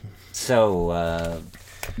So,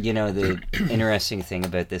 the interesting thing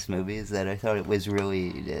about this movie is that I thought it was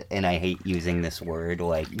really, and I hate using this word,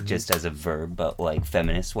 like, just as a verb, but, like,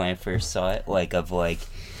 feminist when I first saw it,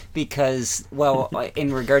 because, well,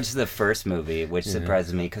 in regards to the first movie, which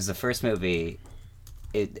surprises me, because the first movie,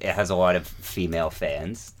 it has a lot of female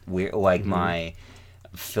fans. My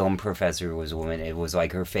film professor was a woman. It was,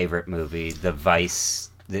 like, her favorite movie. The Vice,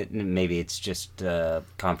 maybe it's just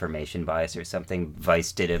confirmation bias or something.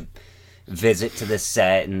 Vice did a visit to the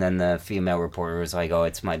set, and then the female reporter was like, "Oh,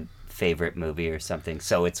 it's my favorite movie" or something.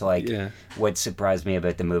 So it's like, what surprised me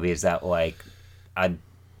about the movie is that, like,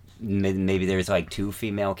 maybe there's like 2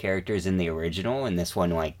 female characters in the original, and this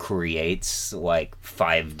one like creates like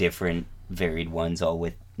 5 different varied ones, all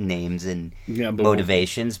with names and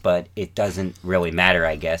motivations, but it doesn't really matter,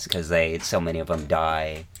 I guess, because so many of them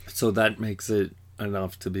die. So that makes it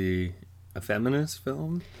enough to be a feminist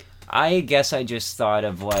film? I guess I just thought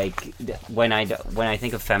of, like, when I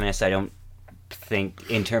think of feminist, I don't think,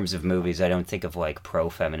 in terms of movies, I don't think of, like,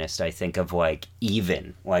 pro-feminist. I think of, like,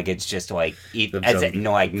 even. Like, it's just, like,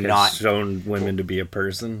 not... shown women to be a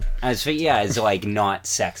person? As like, not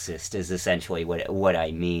sexist is essentially what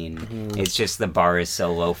I mean. Mm-hmm. It's just the bar is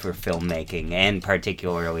so low for filmmaking, and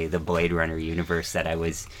particularly the Blade Runner universe, that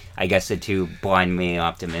I guess the two blind me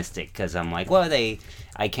optimistic, because I'm like, well,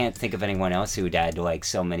 I can't think of anyone else who'd add, like,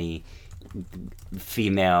 so many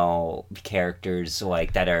female characters,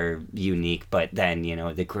 like, that are unique, but then,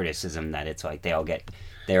 the criticism that it's like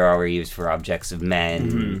they're already used for objects of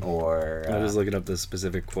men, or... I was looking up this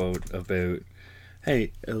specific quote about,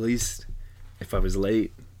 hey, at least if I was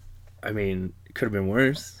late, I mean, it could have been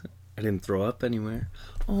worse. I didn't throw up anywhere.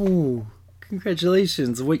 Oh,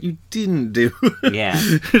 congratulations, what you didn't do. Yeah.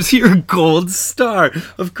 It's your gold star.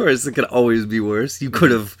 Of course, it could always be worse. You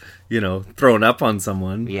could have, thrown up on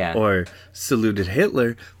someone, or saluted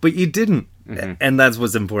Hitler, but you didn't. Mm-hmm. And that's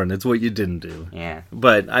what's important. It's what you didn't do. Yeah.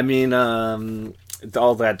 But, I mean,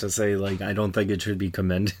 all that to say, like, I don't think it should be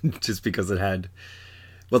commended just because it had...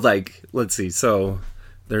 Well, like, let's see. So,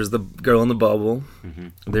 there's the girl in the bubble.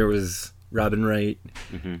 Mm-hmm. There was Robin Wright.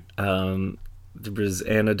 Mm-hmm. There was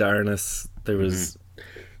Anna Darnus. There was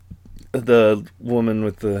the woman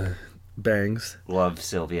with the bangs. Love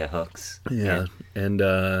Sylvia Hooks. Yeah. And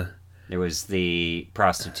there was the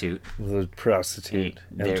prostitute. The prostitute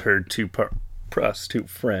and her 2 prostitute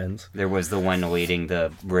friends. There was the one leading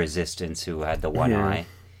the resistance who had the one eye.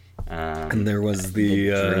 And there was the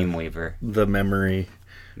Dreamweaver. The memory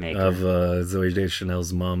maker of Zooey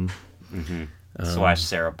Deschanel's mom. Mm-hmm. /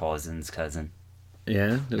 Sarah Paulson's cousin.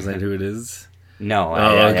 Yeah? Is that who it is? No.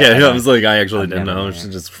 Okay. I was like, I actually didn't know. It's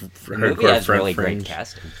just the movie has really great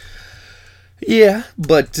casting. Yeah,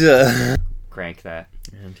 but... Crank that.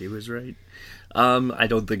 And he was right. I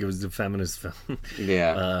don't think it was a feminist film.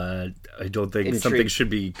 Yeah. I don't think something should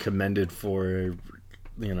be commended for,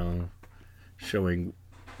 showing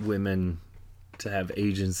women to have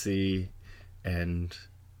agency and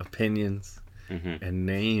opinions and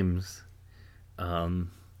names.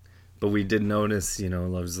 But we did notice, it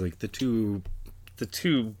was like the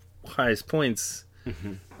two highest points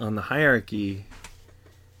on the hierarchy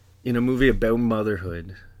in a movie about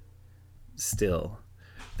motherhood. Still,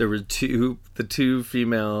 there were the two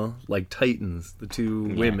female, like, titans, the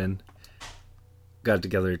 2 women got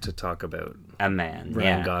together to talk about a man,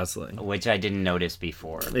 Ryan Gosling, which I didn't notice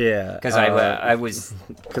before. Yeah, because I was,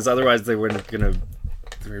 because otherwise they weren't gonna.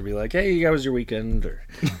 They would be like, "Hey, how was your weekend?" Or,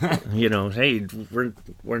 "Hey,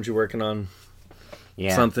 weren't you working on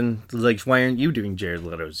something? Like, why aren't you doing Jared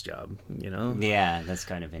Leto's job?" Yeah, that's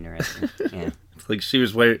kind of interesting. Yeah. Like, she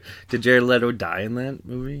was did Jared Leto die in that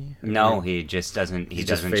movie? No, he just doesn't. He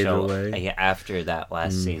doesn't show away after that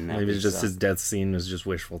last scene. Maybe it's just his death scene was just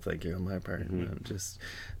wishful thinking on my part. Just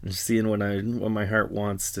seeing what my heart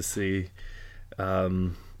wants to see. Yeah,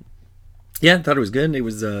 I thought it was good. It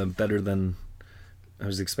was better than I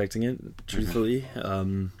was expecting it. Truthfully,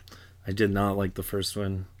 I did not like the first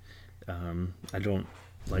one. I don't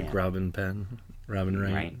like Robin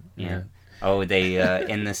Wright. Right. Yeah. Oh, they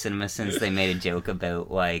in the CinemaSins they made a joke about,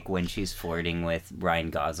 like, when she's flirting with Ryan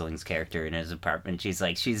Gosling's character in his apartment.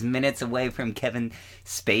 She's minutes away from Kevin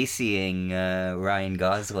Spaceying Ryan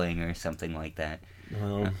Gosling or something like that.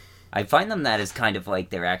 Well, I find them that as kind of like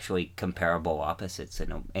they're actually comparable opposites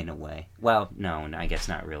in a way. Well, no, I guess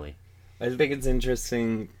not really. I think it's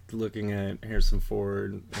interesting looking at Harrison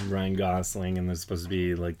Ford and Ryan Gosling, and they're supposed to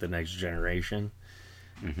be like the next generation.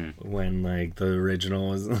 When, like, the original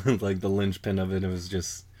was like the linchpin of it, it was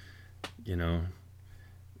just, it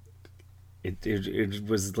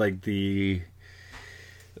was like the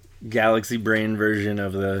galaxy brain version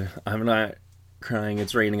of the I'm not crying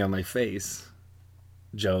 "It's raining on my face"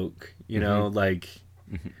 joke, you know, like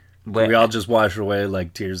But, we all just wash away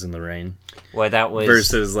like tears in the rain. Well, that was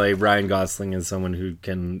versus like Ryan Gosling is someone who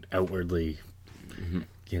can outwardly,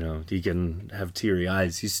 you know, he can have teary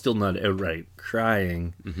eyes. He's still not outright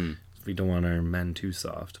crying. We don't want our men too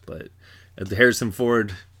soft, but Harrison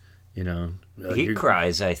Ford, you know, he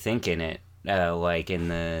cries, I think, in it. Like in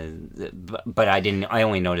but I didn't. I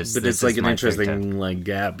only noticed. But it's like an interesting like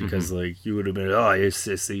gap because like you would have been you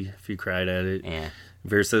sissy if you cried at it. Yeah.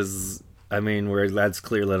 Versus, I mean, where that's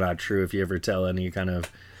clearly not true. If you ever tell any kind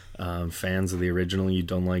of fans of the original you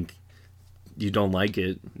don't like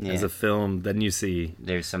it as a film, then you see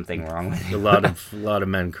there's something wrong with it. a lot of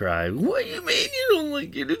men cry. What do you mean you don't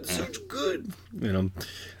like it? It's such good, you know.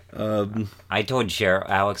 I told Cheryl,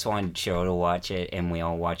 Alex wanted Cheryl to watch it, and we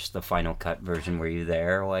all watched the final cut version. Were you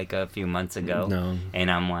there like a few months ago? No. And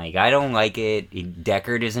I'm like, I don't like it.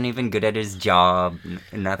 Deckard isn't even good at his job.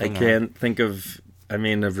 Nothing. I can't think of. I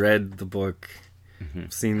mean, I've read the book.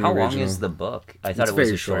 I've seen the original. How long is the book? I thought it's it was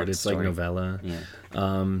very a short. It's story. like novella. Yeah.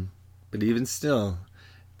 But even still,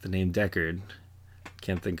 the name Deckard.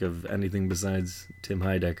 Can't think of anything besides Tim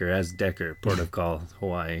Heidecker as Decker, Port of Call,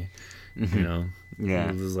 Hawaii. You know. Yeah.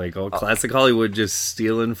 It was like classic Hollywood just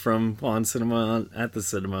stealing from on cinema at the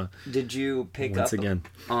cinema. Did you pick Once up again.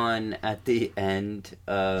 on at the end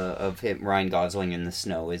of him, Ryan Gosling in the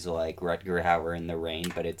snow is like Rutger Hauer in the rain,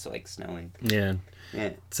 but it's like snowing. Yeah.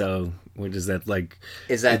 Yeah. So what is that like?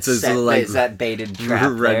 Is that is that baited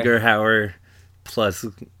trap Rutger Hauer plus,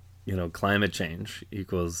 you know, climate change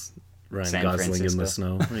equals Ryan San Gosling Francisco. in the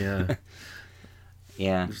snow. Yeah.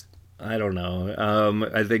 Yeah. I don't know.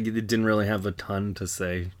 I think it didn't really have a ton to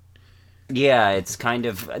say. Yeah, it's kind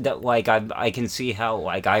of that. Like I can see how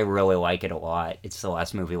like I really like it a lot. It's the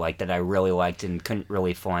last movie like that I really liked and couldn't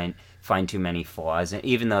really find too many flaws. And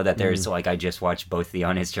even though that there's like I just watched both the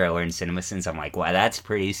Honest Trailer and CinemaSins, I'm like, wow, that's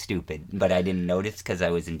pretty stupid. But I didn't notice because I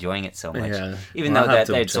was enjoying it so much. Yeah. Even Well, though I'll have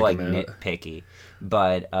that to it's check like them out. nitpicky.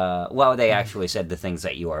 But well, they actually said the things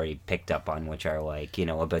that you already picked up on, which are like, you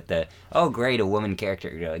know, about the great, a woman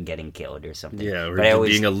character getting killed or something. Yeah, or but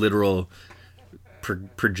being a literal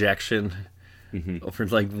projection for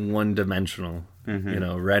like one-dimensional, you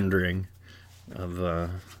know, rendering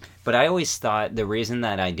of. But I always thought the reason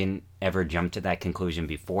that I didn't ever jump to that conclusion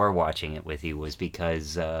before watching it with you was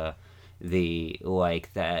because the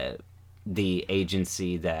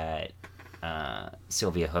agency that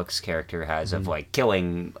Sylvia Hook's character has of like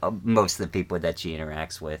killing most of the people that she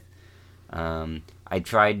interacts with. I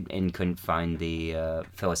tried and couldn't find the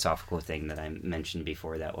philosophical thing that I mentioned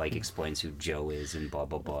before that like explains who Joe is and blah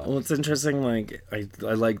blah blah. Well, it's interesting. Like I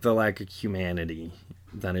like the lack of humanity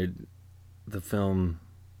that the film,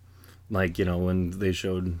 like, you know, when they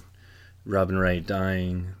showed Robin Wright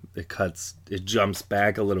dying, it jumps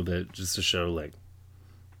back a little bit just to show like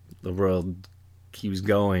the world keeps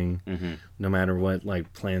going no matter what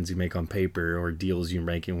like plans you make on paper or deals you're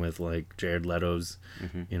making with like Jared Leto's,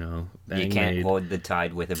 you know, you can't hold the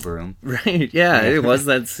tide with a broom. Right, yeah, it was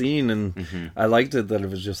that scene, and I liked it that it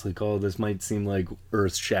was just like, oh, this might seem like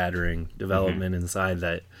earth-shattering development inside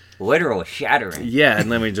that. Literal shattering. Yeah,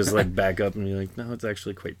 and then we just like back up and be like, no, it's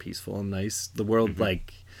actually quite peaceful and nice. The world,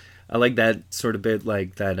 like, I like that sort of bit,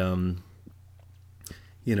 like that,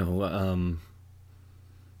 you know,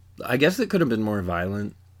 I guess it could have been more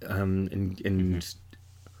violent, in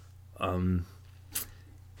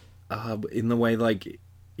the way like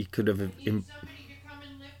it could have. Somebody to come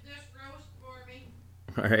and lift this roast for me.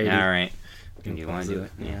 All right. All right. Do you want to do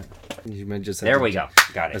it? Yeah. You might just have There to we do go.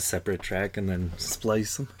 Got a it. separate track and then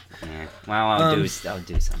splice them. Yeah. Well, I'll do some.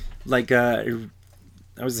 Like I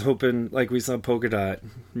was hoping, like we saw Polka Dot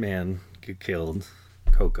Man get killed.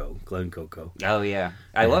 Glenn Coco. Oh yeah.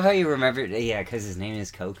 I love how you remember. Yeah, because his name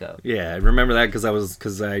is Coco. Yeah, I remember that because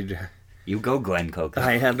You go, Glenn Coco.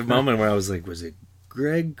 I had a moment where I was like, was it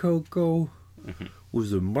Greg Coco?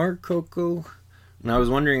 Was it Mark Coco? And I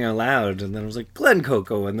was wondering out loud, and then I was like, Glenn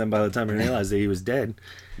Coco. And then by the time I realized that he was dead,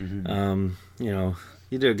 you know,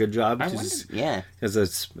 he did a good job. Yeah. As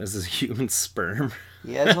a human sperm.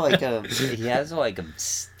 He has like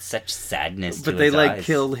such sadness to But they his like eyes.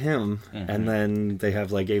 killed him, and then they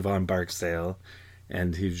have like Avon Barksdale,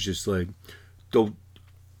 and he's just like, don't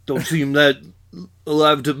seem that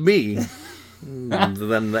alive to me. And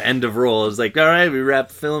then the end of roll is like, all right, we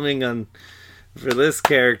wrapped filming for this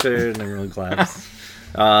character, and everyone claps.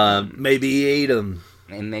 Maybe he ate him.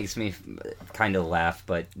 It makes me kind of laugh,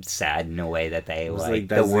 but sad in a way that they like,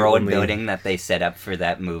 the that's the world only- building that they set up for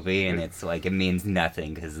that movie, and it's like it means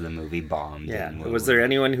nothing because the movie bombed. Yeah. in Was there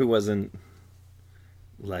anyone who wasn't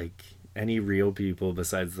like any real people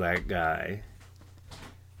besides that guy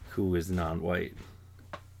who is non-white.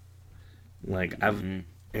 Like Anna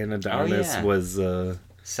Oh, Donis yeah. was a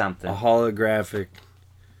Something. holographic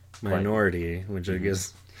minority, which I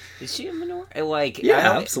guess. Is she a minority? Like,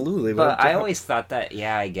 Yeah, absolutely. But I always thought that.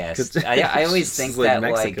 Yeah, I guess. 'Cause I always she's think like that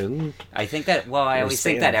Mexican. I think that. Well, I Or always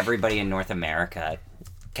think that Spanish. everybody in North America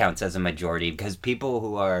counts as a majority because people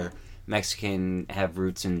who are Mexican have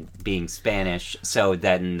roots in being Spanish, so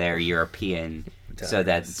then they're European. So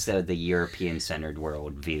the European-centered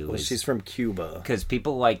worldview Well, is. she's from Cuba. Because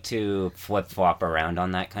people like to flip-flop around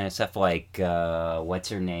on that kind of stuff. Like, what's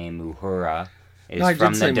her name? Uhura is No, I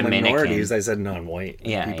from did the say Dominican. minorities. I said non-white.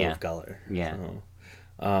 Yeah, people yeah. of color. Yeah.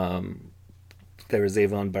 So, there was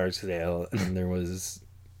Avon Barksdale, and there was,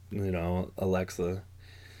 Alexa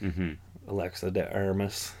de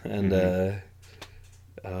Armas, and that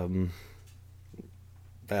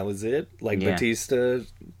was it. Like Yeah. Batista.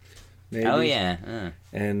 Maybe. Oh, yeah.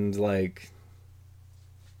 And like.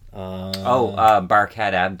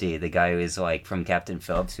 Barkat Abdi, the guy who is like from Captain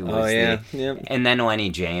Phillips, who was and then Lenny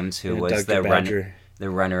James, who was Dr. the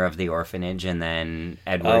runner of the orphanage, and then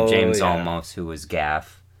Edward James Olmos, who was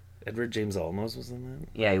Gaff. Edward James Olmos was in that.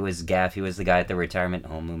 Yeah, he was Gaff. He was the guy at the retirement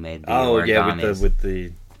home who made the Oh origamis. yeah, with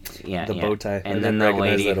the bow tie. And then the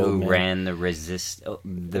lady who ran the resistance.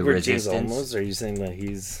 James Olmos. Are you saying that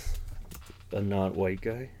he's a not white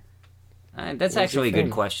guy? That's actually a good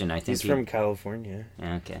question. I think he's from California.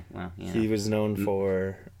 Okay, well, yeah. He was known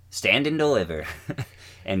for Stand and Deliver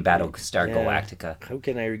and Battlestar Galactica. How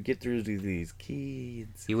can I get through to these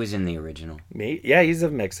kids? He was in the original. Yeah, he's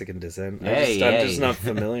of Mexican descent. I'm just not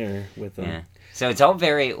familiar with him. Yeah. So it's all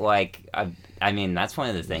very like. I mean, that's one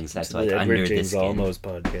of the things that's like under the James skin. Olmos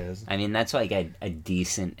podcast. I mean, that's like a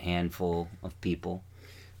decent handful of people.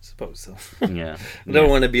 I suppose so. Yeah. I don't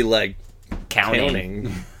want to be like counting.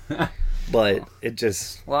 But it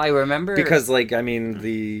just... Well, I remember... Because, like, I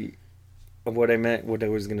mean, what I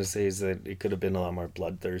was going to say is that it could have been a lot more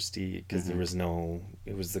bloodthirsty because there was no...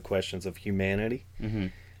 It was the questions of humanity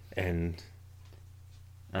and...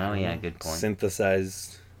 Oh, yeah, good point.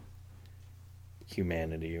 Synthesized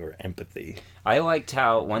humanity or empathy. I liked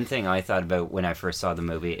how... One thing I thought about when I first saw the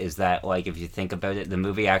movie is that, like, if you think about it, the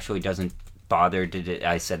movie actually doesn't bother to...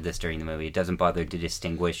 I said this during the movie. It doesn't bother to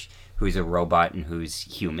distinguish who's a robot and who's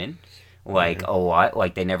human. Like, a lot.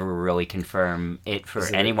 Like, they never really confirm it for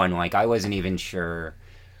anyone. Like, I wasn't even sure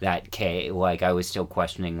that Kay... Like, I was still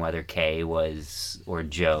questioning whether Kay was... Or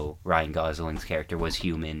Joe, Ryan Gosling's character, was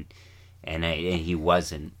human. And he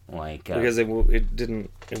wasn't. Like... because it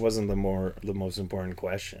wasn't the most important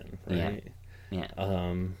question, right?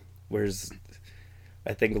 Yeah. Whereas,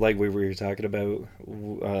 I think, like we were talking about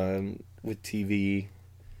with TV...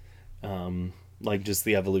 like, just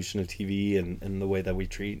the evolution of TV and the way that we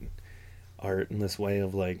treat art in this way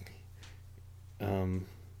of like of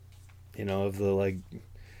the like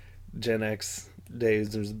Gen X days.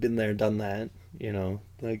 There's been there, done that,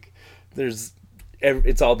 like there's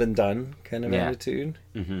it's all been done kind of attitude.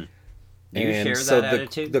 Do you share so that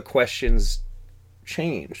attitude? The questions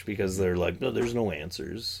change because they're like, no, there's no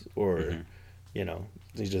answers, or you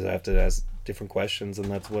just have to ask different questions, and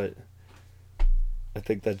that's what I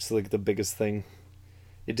think that's like the biggest thing.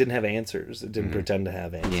 It didn't have answers. It didn't pretend to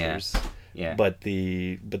have answers. Yeah. But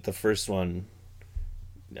the first one,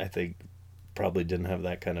 I think, probably didn't have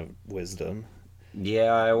that kind of wisdom.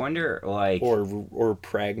 Yeah, I wonder, like... Or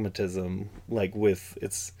pragmatism, like with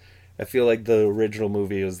its... I feel like the original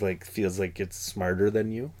movie feels like it's smarter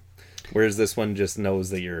than you, whereas this one just knows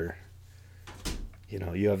that you're...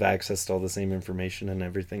 you have access to all the same information and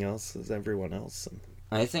everything else as everyone else.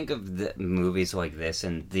 I think of the movies like this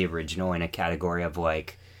and the original in a category of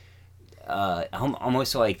like...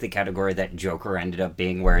 almost like the category that Joker ended up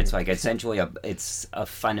being, where it's like essentially it's a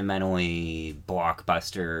fundamentally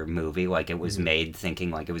blockbuster movie. Like it was made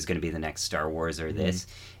thinking like it was going to be the next Star Wars or this,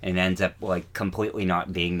 and it ends up like completely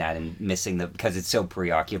not being that and missing because it's so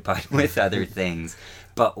preoccupied with other things.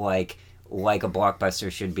 But like a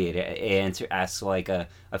blockbuster should be, it asks like a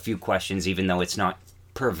few questions, even though it's not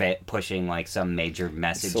pushing like some major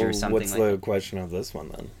message or something. What's the question of this one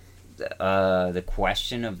then? The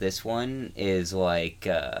question of this one is like,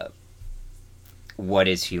 what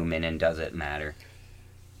is human and does it matter?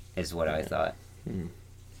 Is what I thought.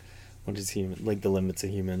 What is human? Like the limits of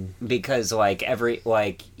human? Because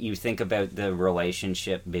you think about the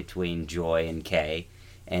relationship between Joy and Kay,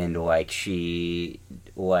 and like she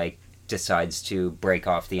decides to break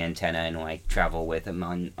off the antenna and like travel with him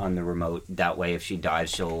on the remote. That way, if she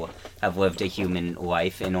dies, she'll have lived a human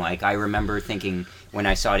life. And like I remember thinking when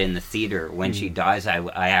I saw it in the theater, when she dies,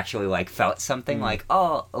 I actually like felt something like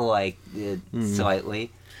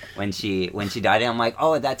slightly when she died. And I'm like,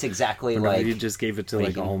 oh, that's exactly Or like you just gave it to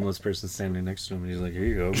like a homeless person standing next to him, and he's like, here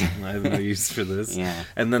you go, I have no use for this. Yeah.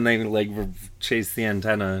 And then they like chase the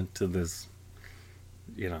antenna to this,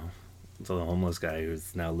 to the homeless guy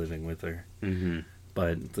who's now living with her. Mm-hmm.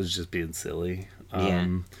 But it's just being silly. Yeah.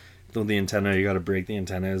 Though the antenna, you got to break the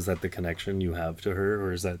antenna. Is that the connection you have to her,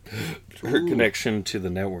 or is that her connection to the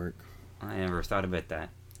network? I never thought about that.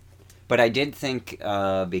 But I did think,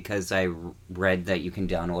 because I read that you can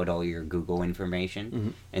download all your Google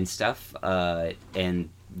information and stuff, and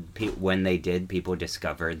when they did, people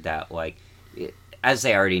discovered that, like, as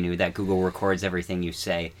they already knew, that Google records everything you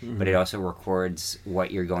say, but it also records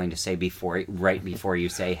what you're going to say right before you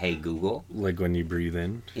say, hey, Google. Like when you breathe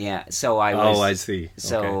in? Yeah, so I was... Oh, I see.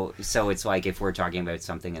 So it's like if we're talking about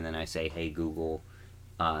something and then I say, hey, Google,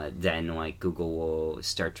 then, like, Google will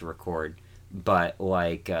start to record. But,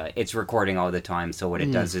 like, it's recording all the time, so what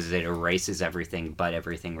it does is it erases everything but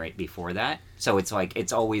everything right before that. So it's like,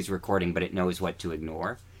 it's always recording, but it knows what to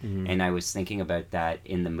ignore. And I was thinking about that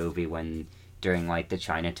in the movie during, like, the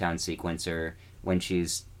Chinatown sequence, or when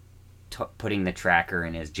she's putting the tracker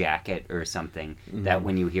in his jacket or something, that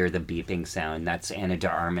when you hear the beeping sound, that's Ana de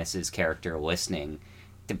Armas's character listening,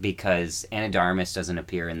 because Ana de Armas doesn't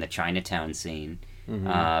appear in the Chinatown scene.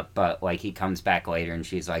 But like he comes back later and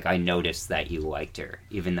she's like, I noticed that you liked her,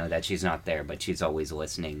 even though that she's not there, but she's always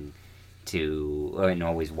listening to and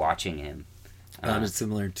always watching him. It's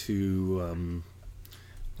similar to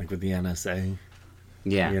like with the NSA.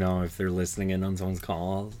 Yeah. If they're listening in on someone's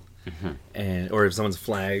call, or if someone's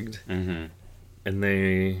flagged, and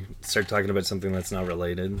they start talking about something that's not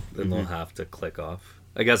related, then they'll have to click off.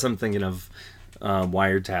 I guess I'm thinking of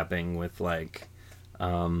wiretapping with like.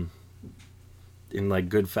 In like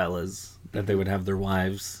Goodfellas, that they would have their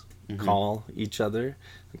wives call each other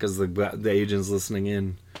because the agents listening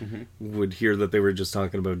in would hear that they were just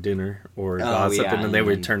talking about dinner or gossip, and then they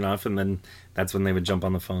would turn off, and then that's when they would jump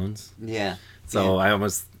on the phones. Yeah. So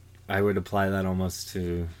I would apply that almost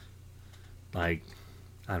to, like,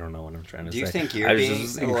 I don't know what I'm trying to say. Do you think you're I was being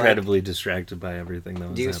just incredibly distracted by everything that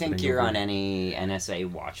was Do you happening. think you're on any NSA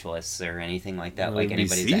watch lists or anything like that? Well, like it'd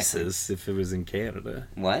be anybody's CSIS if it was in Canada.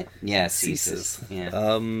 What? Yeah, CSIS.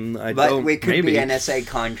 CSIS. Yeah. But we could be NSA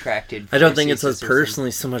contracted. I don't think it's CSIS us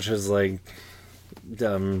personally so much as like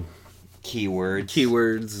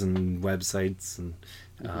keywords and websites and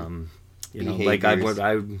like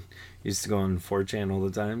I used to go on 4chan all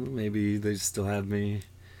the time. Maybe they still have me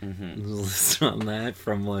listen on that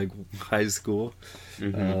from like high school.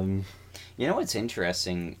 You know what's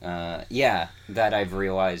interesting? That I've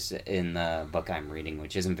realized in the book I'm reading,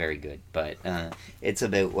 which isn't very good, but it's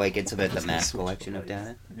about the mass collection of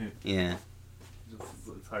data. Yeah.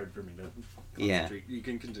 It's hard for me to. Yeah. You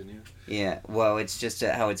can continue. Yeah. Well, it's just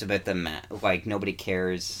how it's about like nobody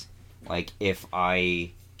cares. Like if I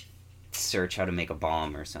search how to make a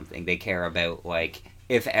bomb or something, they care about like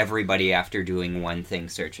if everybody after doing one thing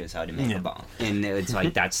searches how to make a bomb, and it's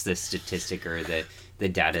like that's the statistic or the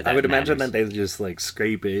data that I would matters. imagine that they just like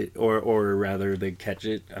scrape it, or rather they catch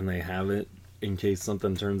it and they have it in case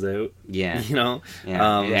something turns out. Yeah.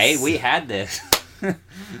 Yeah. Hey, we had this.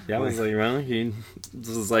 Yeah, I was like, well, this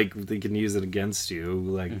is like they can use it against you.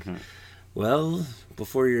 Like, well,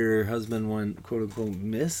 before your husband went quote unquote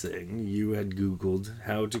missing, you had Googled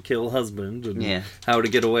how to kill husband and how to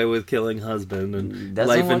get away with killing husband and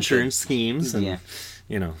life insurance schemes and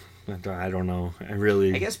I don't know.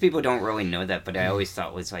 I guess people don't really know that, but I always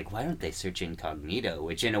thought was like, why don't they search incognito?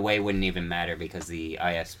 Which in a way wouldn't even matter because the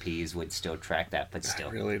ISPs would still track that, but still.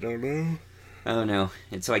 I really don't know. I don't know.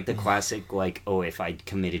 It's like the classic, like, oh, if I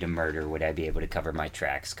committed a murder, would I be able to cover my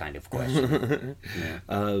tracks kind of question.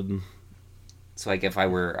 It's like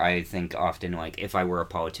I think often, like, if I were a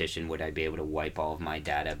politician, would I be able to wipe all of my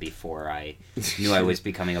data before I knew I was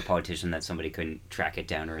becoming a politician that somebody couldn't track it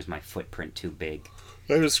down, or is my footprint too big?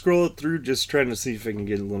 I was scrolling through just trying to see if I can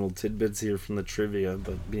get little tidbits here from the trivia,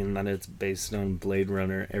 but being that it's based on Blade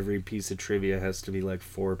Runner, every piece of trivia has to be like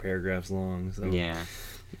 4 paragraphs long. So. Yeah.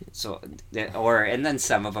 So, and then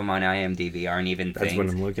some of them on IMDb aren't even things. That's what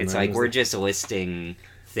I'm looking it's at. like we're just listing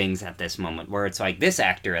things at this moment, where it's like this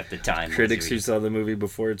actor at the time. Critics who saw the movie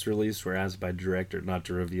before its release were asked by director not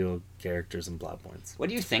to reveal characters and plot points. What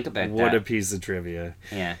do you think about that? What a piece of trivia.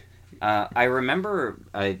 Yeah. I remember,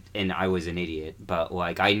 and I was an idiot, but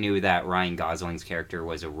like I knew that Ryan Gosling's character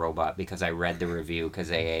was a robot because I read the review because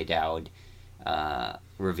A.A. Dowd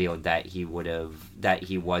revealed that he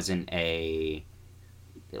wasn't a,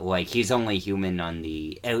 like, he's only human on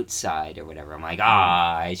the outside or whatever. I'm like,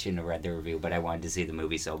 I shouldn't have read the review, but I wanted to see the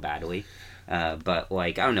movie so badly. But,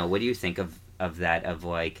 like, I don't know, what do you think of that, of,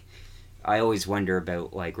 like, I always wonder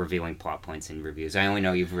about, like, revealing plot points in reviews. I only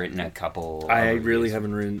know you've written a couple. I really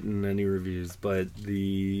haven't written any reviews, but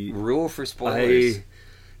the rule for spoilers.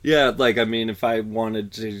 Yeah, like, I mean, if I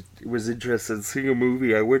was interested in seeing a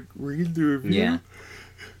movie, I would read the review. Yeah.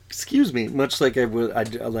 Excuse me. Much like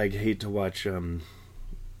I'd like, hate to watch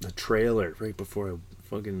the trailer right before I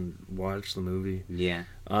fucking watch the movie. Yeah.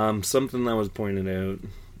 Something that was pointed out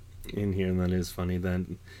in here that is funny, that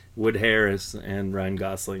Wood Harris and Ryan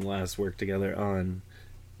Gosling last worked together on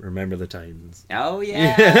Remember the Titans. Oh,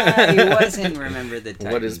 yeah. He was in Remember the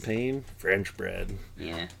Titans. What is pain? French bread.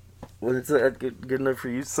 Yeah. Well, is that good enough for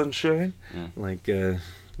you, Sunshine? Yeah. Like, that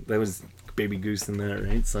was Baby Goose in that,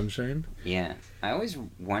 right? Sunshine? Yeah. I always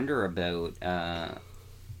wonder about,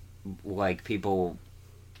 like, people,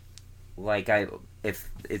 like, if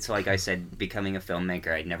it's like I said, becoming a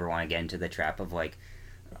filmmaker, I'd never want to get into the trap of, like,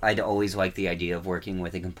 I'd always like the idea of working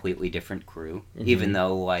with a completely different crew, even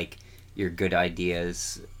though, like, your good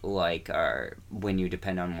ideas, like, are, when you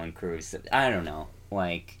depend on one crew, I don't know,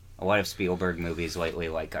 like, a lot of Spielberg movies lately,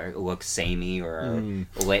 like, look samey or are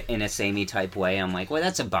lit in a samey type way. I'm like, well,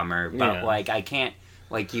 that's a bummer, but, like, I can't,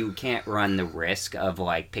 like, you can't run the risk of,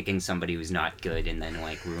 like, picking somebody who's not good and then,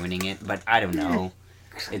 like, ruining it, but I don't know.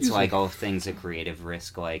 It's like all things a creative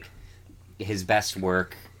risk, like, his best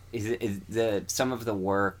work, some of the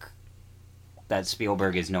work that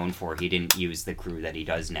Spielberg is known for, he didn't use the crew that he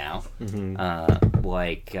does now.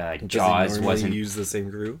 Jaws wasn't use the same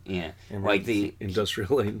crew. Yeah, and like the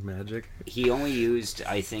Industrial Light and Magic. He only used,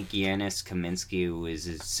 I think, Yanis Kaminski, who is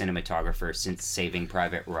his cinematographer since Saving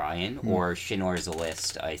Private Ryan, or Schindler's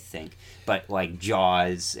List, I think. But like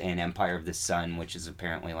Jaws and Empire of the Sun, which is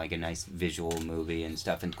apparently like a nice visual movie and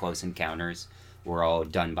stuff, and Close Encounters, were all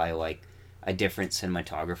done by like a different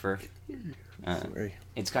cinematographer.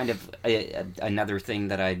 It's kind of another thing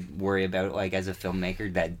that I worry about, like, as a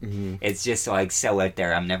filmmaker, that it's just like so out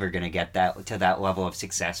there. I'm never gonna get that to that level of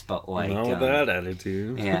success. But like, not with that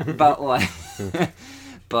attitude. Yeah, but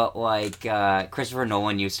like, Christopher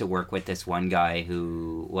Nolan used to work with this one guy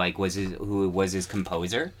who was his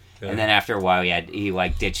composer. Yeah. And then after a while, he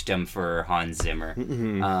ditched him for Hans Zimmer,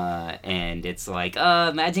 and it's like,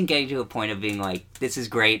 imagine getting to a point of being like, this is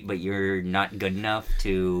great, but you're not good enough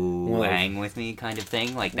to hang with me, kind of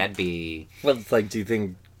thing. Like, that'd be. Well, it's like, do you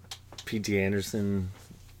think P.T. Anderson,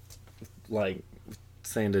 like,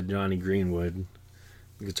 saying to Johnny Greenwood,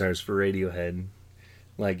 guitarist for Radiohead,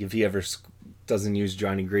 like, if he ever doesn't use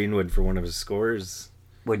Johnny Greenwood for one of his scores,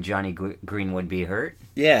 would Johnny Greenwood be hurt?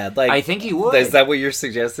 Yeah, like, I think he would. Is that what you're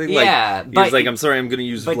suggesting? Yeah, like, he's like, I'm sorry, I'm going to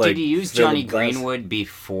use. But did he use Johnny Greenwood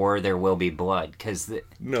before There Will Be Blood?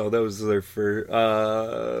 No, that was their first.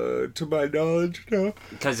 To my knowledge, no.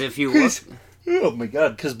 Because if you look, oh my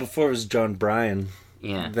god, because before it was John Bryan.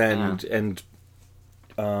 Yeah. And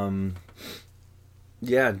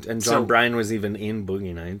John Bryan was even in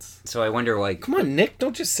Boogie Nights. So I wonder, like... Come on, Nick,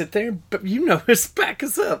 don't just sit there. But you know us, back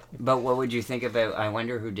us up. But what would you think about... I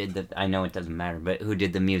wonder who did the... I know it doesn't matter, but who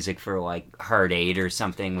did the music for, like, Heart 8 or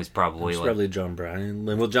something was probably, probably John Bryan.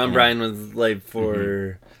 Well, John Bryan was, like,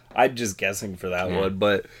 for... I'm just guessing for that one,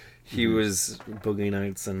 but he was Boogie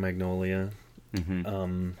Nights and Magnolia.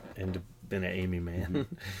 And been an Amy Man.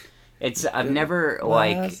 I've never,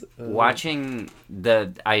 like, watching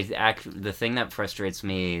the thing that frustrates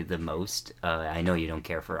me the most, I know you don't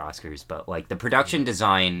care for Oscars, but, like, the production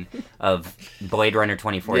design of Blade Runner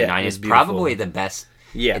 2049 is beautiful. Probably the best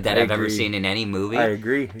that I've ever seen in any movie. I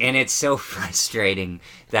agree. And it's so frustrating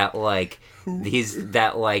that, like,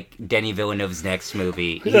 Denis Villeneuve's next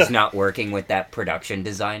movie, he's not working with that production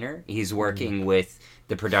designer. He's working with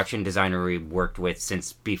the production designer he worked with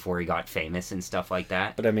since before he got famous and stuff like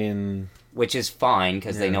that. But I mean... Which is fine,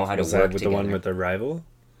 because they know how to work together. together. The one with Arrival?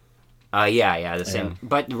 The same.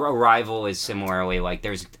 But Arrival is similarly, like,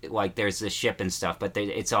 there's the ship and stuff, but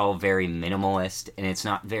it's all very minimalist, and it's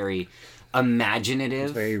not very imaginative.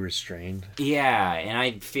 It's very restrained. Yeah, and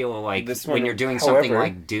I feel like when you're doing something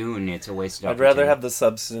like Dune, it's a waste of opportunity. I'd rather have the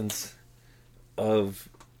substance of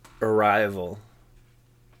Arrival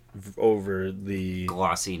over the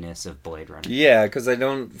glossiness of Blade Runner. Yeah, because I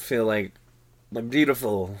don't feel like a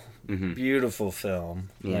beautiful film.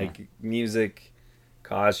 Yeah. Like music,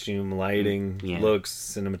 costume, lighting, looks,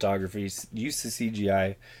 cinematography, use of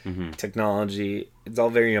CGI, technology. It's all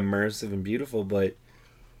very immersive and beautiful, but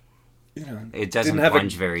it doesn't didn't have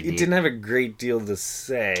plunge very deep. It didn't have a great deal to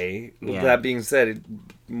say. Yeah. That being said, it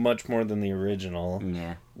much more than the original.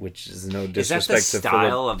 Yeah. Which is no Is that the disrespect to style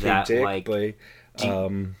Philip of that, K. Dick, like, but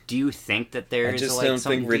Do you think that there's I just like don't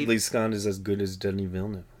something think Ridley deep? Scott is as good as Denis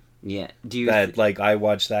Villeneuve. Yeah. Do you That like I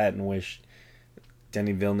watched that and wish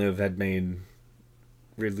Denis Villeneuve had made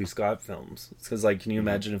Ridley Scott films. Because like, can you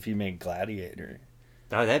imagine if he made Gladiator?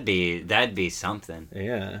 Oh, that'd be something.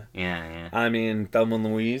 Yeah. Yeah. I mean, Thelma and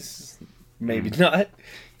Louise, maybe not.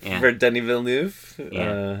 Yeah. For Denis Villeneuve,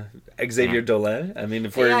 Yeah. Xavier Dolan. I mean,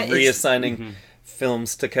 if we're Yeah, it's- reassigning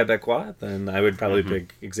films to Quebecois, then I would probably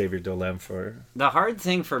pick Xavier Dolan for. The hard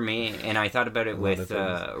thing for me, and I thought about it lot with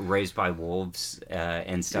of Raised by Wolves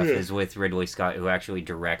and stuff, is with Ridley Scott, who actually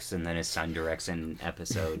directs, and then his son directs an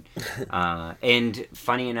episode. And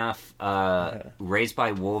funny enough, Raised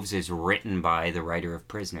by Wolves is written by the writer of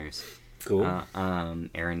Prisoners. Cool.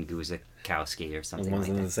 Aaron Guzikowski or something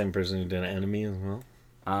Wasn't like the same person who did Enemy as well?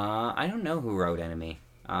 that. I don't know who wrote Enemy.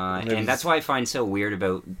 There's- And that's why I find so weird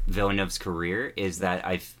about Villeneuve's career is that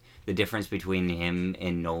the difference between him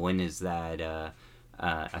and Nolan is that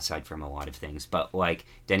aside from a lot of things, but like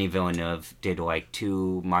Denis Villeneuve did like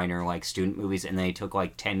 2 minor like student movies, and then he took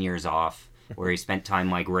like 10 years off where he spent time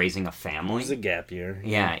like raising a It family. was a gap year.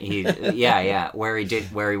 Yeah, where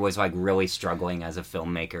he was like really struggling as a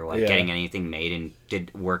filmmaker, like Yeah. getting anything made,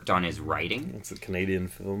 and worked on his writing. It's a Canadian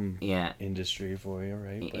film Yeah. industry for you,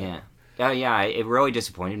 right? But- Yeah. Yeah, it really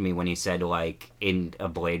disappointed me when he said, like, in a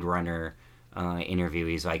Blade Runner interview,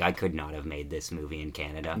 he's like, I could not have made this movie in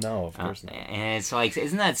Canada. No, of course not. And it's like,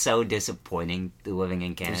 isn't that so disappointing, living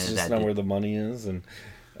in Canada? It's just not where the money is, and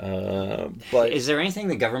but Is there anything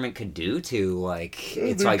the government could do to, like,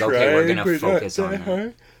 it's They're like, okay, we're trying, going to but not focus on that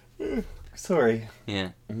that. hard. Sorry, Yeah.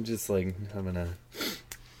 I'm just like having a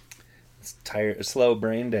slow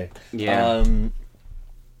brain day. Yeah.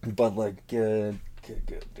 But like, good.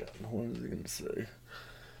 What was I gonna say?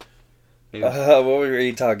 Maybe- What were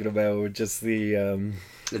we talking about? Just the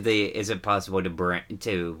Is it possible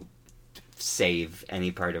to save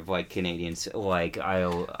any part of, like, Canadian, like,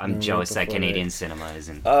 I'm No, jealous not that before Canadian cinema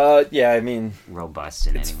isn't yeah. I mean, robust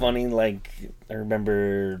in it's any way. funny. Like I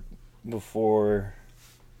remember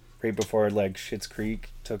right before like Schitt's Creek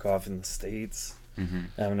took off in the States,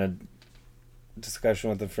 having a discussion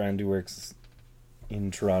with a friend who works in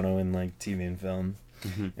Toronto in like TV and film,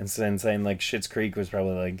 and then saying like Schitt's Creek was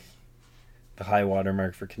probably like the high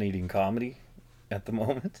watermark for Canadian comedy at the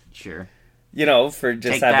moment. Sure. You know, for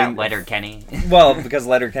just Take having that, Letterkenny. well, because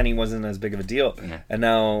Letterkenny wasn't as big of a deal, Yeah. and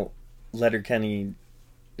now Letterkenny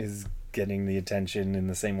is getting the attention in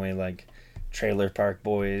the same way like Trailer Park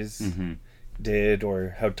Boys did,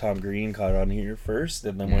 or how Tom Green caught on here first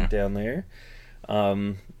and then went down there.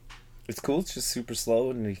 It's cool. It's just super slow,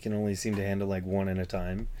 and you can only seem to handle like one at a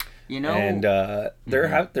time. You know, And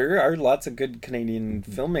there are lots of good Canadian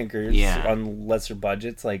filmmakers on lesser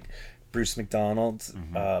budgets, like Bruce McDonald.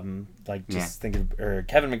 Or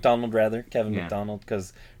Kevin McDonald rather. Kevin McDonald,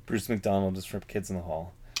 because Bruce McDonald is from Kids in the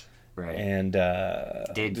Hall. right. And Did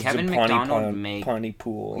there's a Kevin Pawnee McDonald make... Pawnee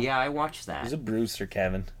Pool? Yeah, I watched that. Is it Bruce or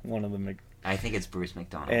Kevin? One of them. I think it's Bruce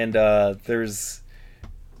McDonald. And there's,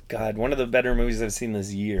 God, one of the better movies I've seen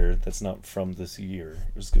this year that's not from this year.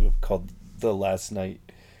 It was called The Last Night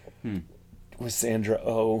with Sandra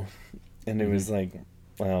Oh, and it was like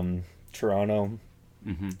Toronto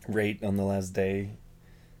right on the last day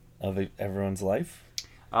of everyone's life.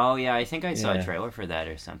 Oh, yeah, I think I saw Yeah. a trailer for that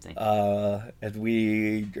or something. And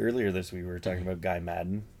earlier this week we were talking about Guy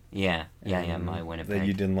Madden. Yeah, My Winnipeg. That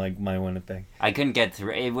you didn't like My Winnipeg. I couldn't get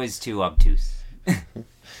through. It was too obtuse. But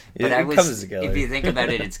It comes together. if you think about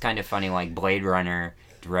it, it's kind of funny. Like Blade Runner,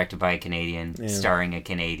 directed by a Canadian, starring a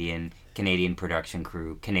Canadian production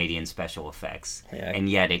crew, Canadian special effects, and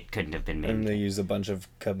yet it couldn't have been made. And they use a bunch of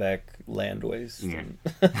Quebec land waste. Yeah.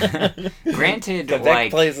 Granted, Quebec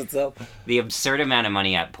like plays itself. the absurd amount of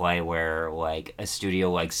money at play, where like a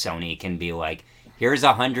studio like Sony can be like, here's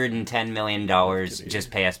 $110 million,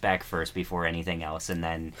 just pay us back first before anything else, and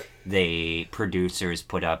then the producers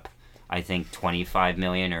put up, I think, $25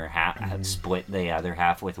 million or split the other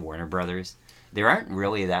half with Warner Brothers. There aren't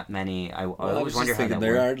really that many. I always wonder how that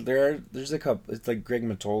works. There's a couple. It's like Greg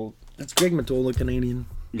Matola. It's Greg Matola, Canadian.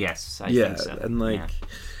 Yes, I think so. And like,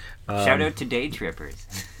 shout out to Day Trippers.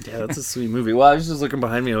 Yeah, that's a sweet movie. Well, I was just looking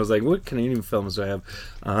behind me. I was like, what Canadian films do I have?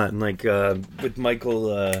 And like with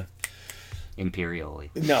Michael. Imperioli.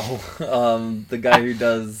 No, the guy who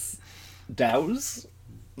does Dows,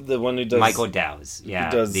 the one who does Michael Dow's.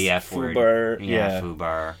 Yeah, who does the F word. Fubar, Yeah,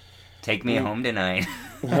 Fubar. Take me home tonight.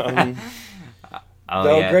 Greg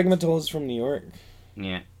Matola's from New York.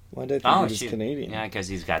 Yeah. Why did I think he was shoot. Canadian? Yeah, because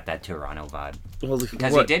he's got that Toronto vibe. Well,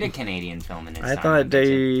 Because he did a Canadian film in his I time. thought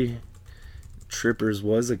Day Trippers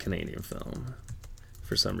was a Canadian film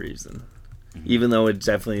for some reason. Even though it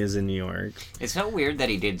definitely is in New York. It's so weird that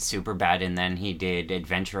he did Superbad and then he did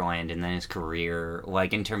Adventureland and then his career,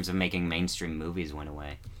 like in terms of making mainstream movies, went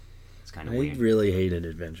away. It's kind of weird. I really hated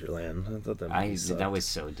Adventureland. I thought that was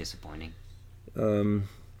so disappointing. I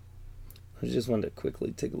just wanted to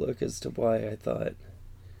quickly take a look as to why I thought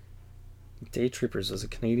Day Trippers was a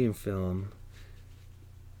Canadian film.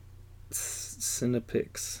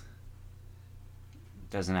 Cinepix.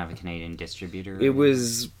 Doesn't have a Canadian distributor. It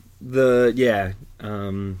was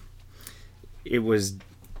it was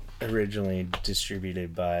originally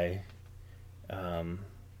distributed by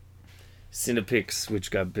Cinepix,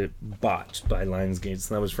 which got botched by Lionsgate.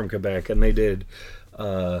 So that was from Quebec, and they did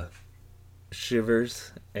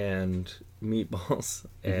Shivers and Meatballs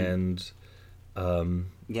and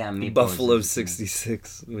Meatballs Buffalo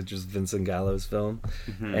 66, which is Vincent Gallo's film,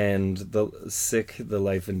 and The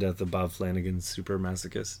Life and Death of Bob Flanagan's Super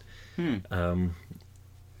Masochist,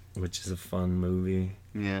 which is a fun movie.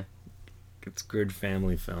 Yeah. It's a good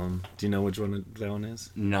family film. Do you know which one that one is?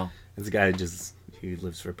 No. It's a guy he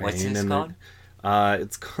lives for pain. What's this called?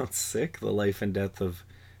 It's called Sick, The Life and Death of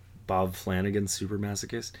Bob Flanagan's Super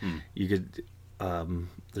Masochist. You could,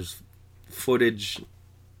 there's footage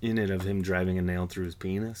in it of him driving a nail through his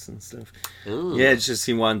penis and stuff. Ooh. Yeah, it's just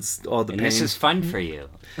he wants all the pain. This is fun for you.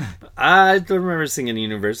 I don't remember seeing it in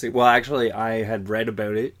university. Well, actually, I had read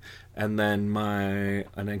about it, and then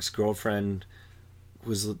an ex-girlfriend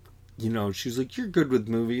was, she was like, "You're good with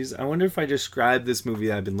movies. I wonder if I describe this movie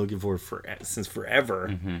that I've been looking for since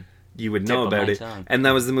forever, you would know about it." Tongue. And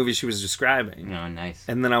that was the movie she was describing. Oh, nice.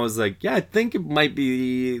 And then I was like, yeah, I think it might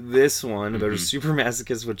be this one about a super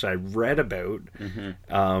masochist, which I read about.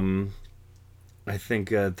 I think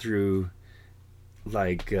through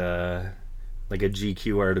like a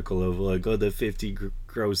GQ article of the 50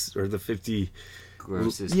 gross or the 50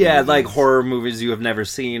 grossest like movies. horror movies you have never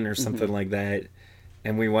seen or something like that.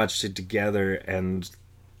 And we watched it together, and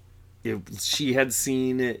she had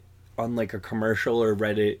seen it on like a commercial or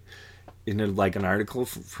read it in an article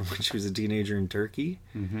from when she was a teenager in Turkey,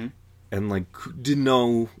 and like didn't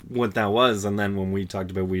know what that was. And then when we talked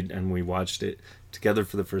about we watched it together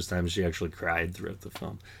for the first time, she actually cried throughout the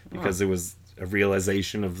film because it was a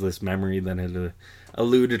realization of this memory that had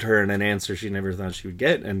eluded her and an answer she never thought she would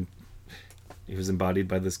get, and it was embodied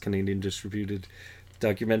by this Canadian distributed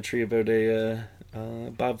documentary about a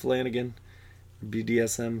Bob Flanagan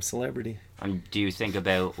BDSM celebrity. Do you think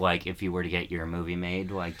about like if you were to get your movie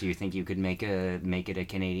made, like do you think you could make it a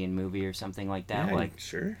Canadian movie or something like that? Yeah, like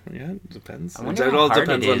sure. Yeah, it depends. I wonder It how all hard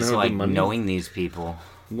depends it on is, how like the money. knowing these people.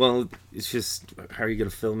 Well, it's just how are you gonna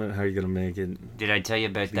film it? How are you gonna make it? Did I tell you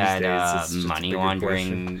about These that days, it's just a money bigger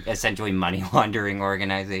laundering, essentially money laundering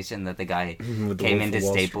organization that the guy With the came Wolf into of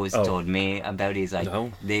Wall Street. Staples Oh. told me about? He's like,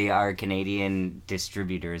 No. they are Canadian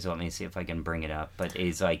distributors. Let me see if I can bring it up. But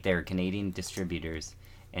he's like, they're Canadian distributors,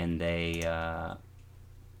 and they.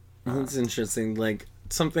 That's interesting. Like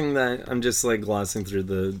something that I'm just like glossing through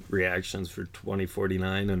the reactions for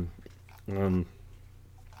 2049, and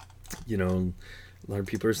a lot of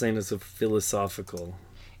people are saying it's a philosophical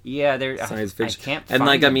Yeah, they're science fiction. I can't. And find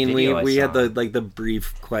like the I mean, video we I had saw. the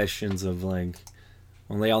brief questions of like,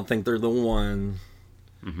 well, they all think they're the one.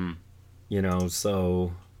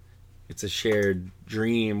 So it's a shared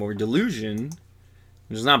dream or delusion.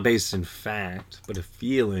 It's not based in fact, but a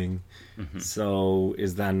feeling. So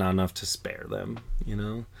is that not enough to spare them,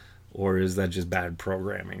 Or is that just bad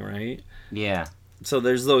programming, right? Yeah. So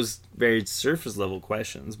there's those very surface level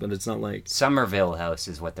questions, but it's not like... Somerville House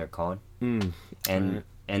is what they're called. And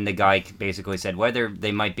the guy basically said whether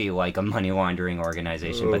they might be like a money laundering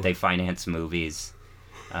organization, but they finance movies.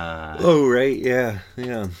 Oh, right, yeah.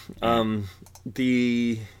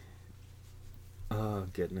 Oh,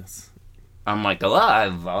 goodness. I'm like,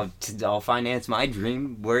 I'll finance my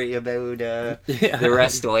dream. Worry about the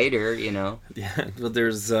rest later, Yeah, well,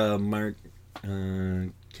 there's Mark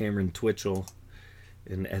Cameron Twitchell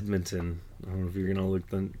in Edmonton. I don't know if you're going to look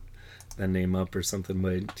that name up or something,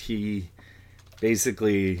 but he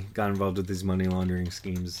basically got involved with these money laundering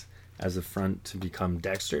schemes as a front to become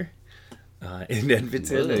Dexter in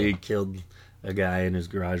Edmonton. Really? He killed a guy in his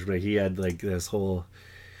garage, but he had like this whole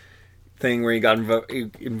thing where he got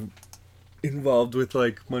involved with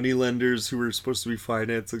like money lenders who were supposed to be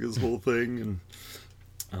financing his whole thing,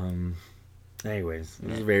 and anyways, it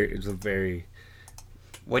was a very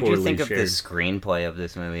What do you think of shared. the screenplay of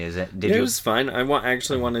this movie? It was fine. I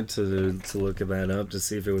actually wanted to look that up to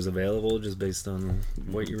see if it was available, just based on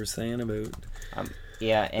what you were saying about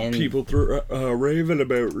yeah, and people raving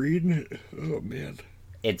about reading it. Oh man.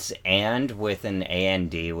 It's "and" with an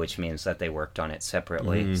A-N-D, which means that they worked on it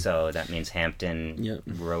separately. So that means Hampton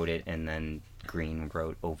wrote it and then Green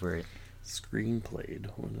wrote over it. Screenplayed.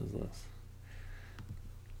 What is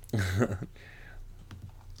this?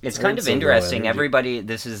 It's kind of interesting. Everybody,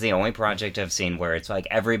 this is the only project I've seen where it's like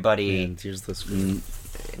everybody... And here's the screen.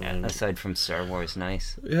 Aside from Star Wars,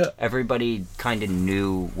 nice. Yeah. Everybody kind of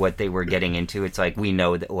knew what they were getting into. It's like, we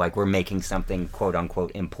know that, like, we're making something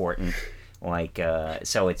quote-unquote important. Like,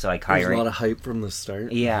 so it's like hiring... There's a lot of hype from the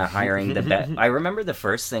start. Yeah, hiring the best... I remember the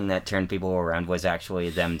first thing that turned people around was actually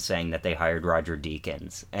them saying that they hired Roger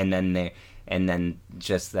Deakins. And then it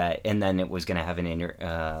was going to have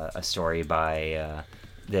a story by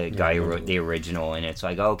the guy who wrote the original, and it's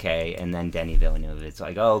like, okay. And then Denis Villeneuve, it's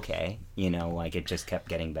like, oh, okay. You know, like, it just kept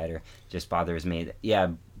getting better. Just bothers me.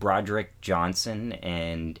 Yeah, Broderick Johnson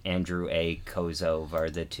and Andrew A. Kozov are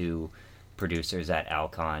the two producers at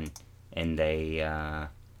Alcon. And they,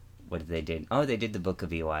 what did they do? Oh, they did the Book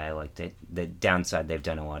of Eli. I liked it. The downside, they've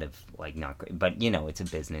done a lot of, like, not great. But, you know, it's a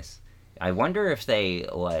business. I wonder if they,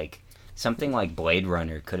 like, something like Blade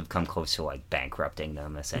Runner could have come close to, like, bankrupting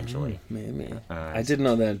them, essentially. Maybe. I did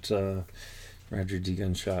know that Roger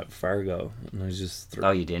Deakins shot Fargo. And I was just...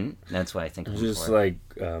 Oh, you didn't? That's what I think. I was just, like,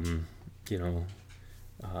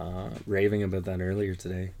 raving about that earlier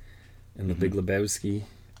today. In The Big Lebowski.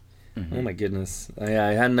 Mm-hmm. Oh my goodness! I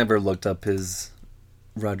had never looked up his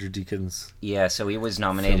Roger Deakins. Yeah, so he was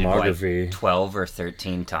nominated like 12 or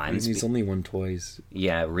 13 times. He's only won twice.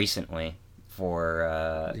 Yeah, recently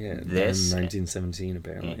for this in 1917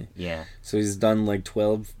 apparently. Yeah. So he's done like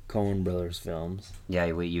 12 Coen Brothers films. Yeah,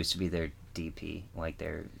 he used to be their DP, like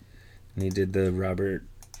their. And he did the Robert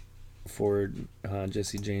Ford,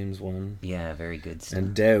 Jesse James one. Yeah, very good stuff.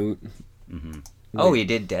 And Doubt. Mm-hmm. Oh, he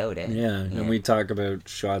did Doubt it. Yeah, and we talk about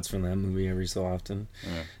shots from that movie every so often.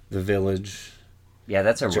 Yeah. The Village. Yeah,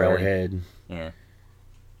 that's a Jarhead. Yeah.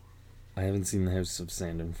 I haven't seen The House of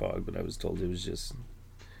Sand and Fog, but I was told it was just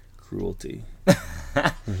cruelty.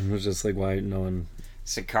 It was just like, why no one...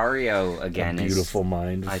 Sicario, again, is... Beautiful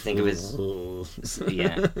Mind. I think it was...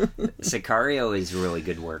 yeah. Sicario is really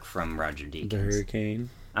good work from Roger Deakins. The Hurricane.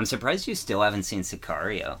 I'm surprised you still haven't seen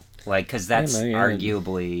Sicario. Like, because that's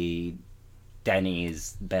arguably...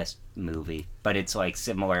 Denny's best movie, but it's like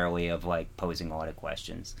similarly of like posing a lot of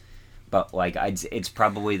questions, but like it's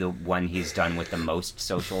probably the one he's done with the most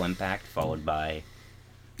social impact, followed by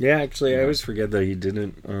actually I always forget that he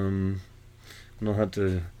didn't. I'll have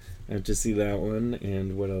to see that one.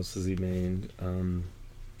 And what else has he made?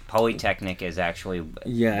 Polytechnic is actually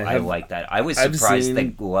I like that. I was surprised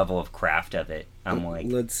the level of craft of it. I'm like,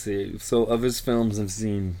 let's see, so of his films I've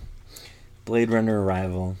seen Blade Runner,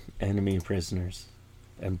 Arrival, Enemy, Prisoners,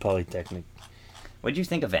 and Polytechnic. What did you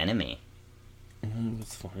think of Enemy?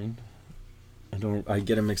 That's fine. I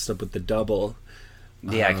get it mixed up with The Double.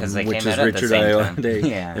 Yeah, because they which came is out Richard at the same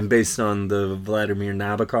time. Yeah. And based on the Vladimir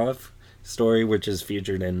Nabokov story, which is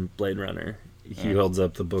featured in Blade Runner. He holds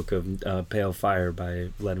up the book of Pale Fire by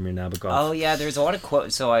Vladimir Nabokov. Oh, yeah, there's a lot of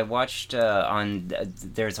quotes. So I watched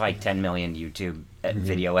there's like 10 million YouTube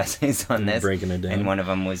video essays on this. Breaking it down. And one of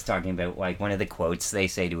them was talking about, like, one of the quotes they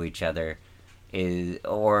say to each other is,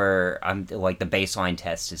 like, the baseline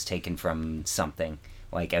test is taken from something,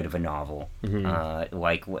 like, out of a novel. Mm-hmm.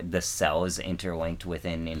 Like, the cell is interlinked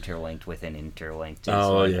within interlinked.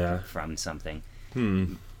 Is from something.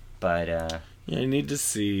 But, yeah, I need to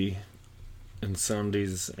see... And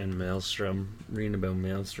Sundays and Maelstrom. Reading about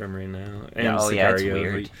Maelstrom right now. And Sicario, it's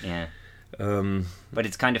weird. Yeah. But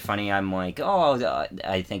it's kind of funny. I'm like,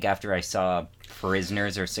 I think after I saw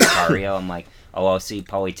Prisoners or Sicario, I'm like, I'll see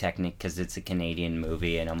Polytechnic because it's a Canadian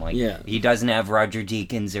movie. And I'm like, he doesn't have Roger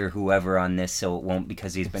Deakins or whoever on this, so it won't,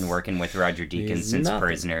 because he's been working with Roger Deakins since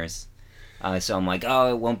Prisoners. So I'm like,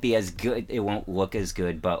 it won't be as good. It won't look as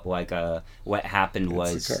good. But like, what happened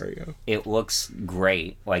was, Sicario. It looks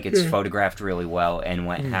great. Like, it's photographed really well. And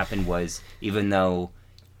what happened was, even though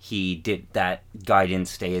that guy didn't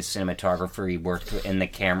stay as cinematographer, he worked in the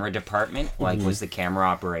camera department. Like, was the camera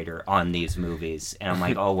operator on these movies. And I'm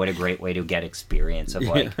like, what a great way to get experience of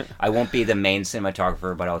like, I won't be the main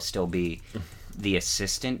cinematographer, but I'll still be the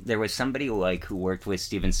assistant. There was somebody like who worked with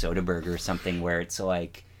Steven Soderbergh or something where it's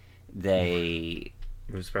like. They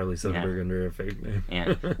It was probably Soderbergh under a fake name.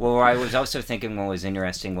 Yeah. Well, I was also thinking what was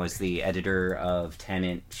interesting was the editor of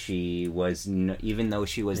Tenet. She was, even though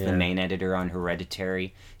she was the main editor on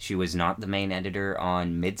Hereditary, she was not the main editor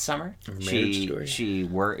on Midsummer. She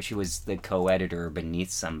was the co-editor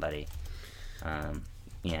beneath somebody.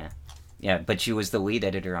 Yeah, but she was the lead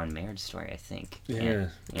editor on Marriage Story, I think. Yeah.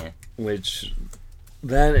 Yeah. Which,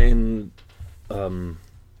 that in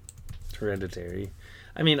Hereditary,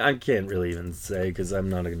 I mean, I can't really even say because I'm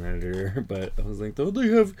not an editor, but I was like, oh, they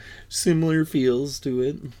have similar feels to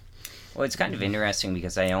it. Well, it's kind of interesting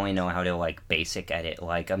because I only know how to, like, basic edit.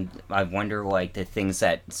 Like, I wonder, like, the things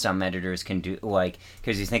that some editors can do, like,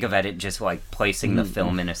 because you think of edit just, like, placing the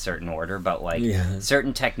film in a certain order, but, like,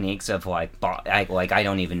 certain techniques of, like, I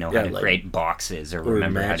don't even know how to create boxes or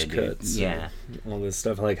remember how to do it. Yeah. All this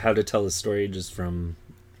stuff, like how to tell a story just from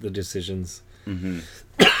the decisions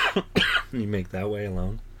you make that way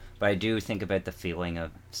alone. But I do think about the feeling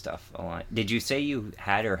of stuff a lot. Did you say you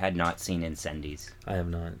had or had not seen Incendies? I have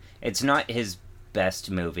not. It's not his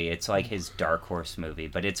best movie. It's like his dark horse movie.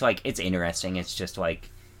 But it's like, it's interesting. It's just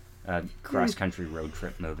like a cross-country road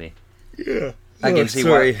trip movie. Yeah. I can see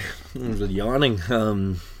sorry. why. I was yawning.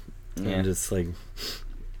 I'm just like,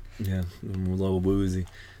 I'm a little woozy.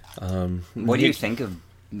 What do you think of...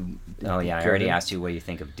 Oh, yeah, I already asked you what you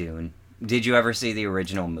think of Dune. Did you ever see the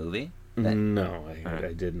original movie? No,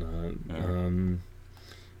 I did not.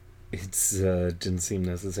 It's didn't seem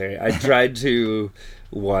necessary. I tried to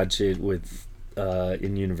watch it with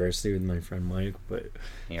in university with my friend Mike, but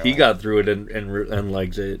he got through it and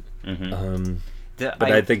liked it.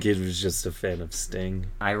 But I think he was just a fan of Sting.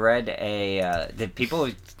 I read the people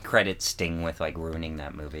credit Sting with like ruining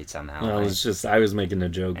that movie somehow. No, I was making a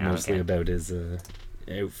joke mostly about his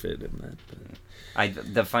outfit and that.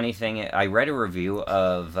 But. The funny thing, I read a review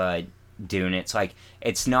of Dune. It's like,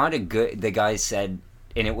 it's not a good... The guy said,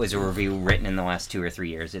 and it was a review written in the last 2 or 3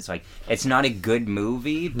 years, it's like, it's not a good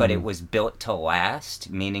movie, but it was built to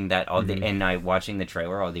last, meaning that all the... And watching the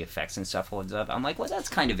trailer, all the effects and stuff holds up. I'm like, well, that's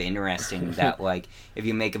kind of interesting that, like, if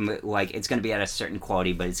you make like, it's going to be at a certain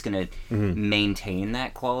quality, but it's going to maintain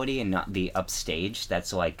that quality and not be upstaged.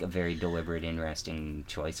 That's, like, a very deliberate, interesting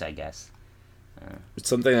choice, I guess. It's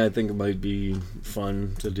something I think might be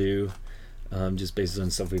fun to do, just based on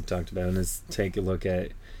stuff we've talked about, and is take a look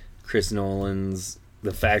at Chris Nolan's,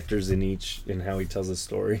 the factors in how he tells a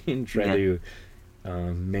story, and try to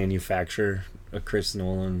manufacture a Chris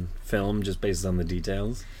Nolan film just based on the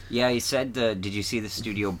details. Yeah, he said, did you see the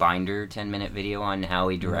Studio Binder 10-minute video on how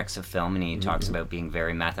he directs a film, and he talks about being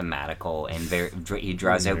very mathematical, and he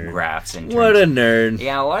draws out graphs. And what a nerd.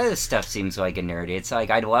 Yeah, a lot of this stuff seems like a nerd. It's like,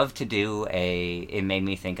 I'd love to do it made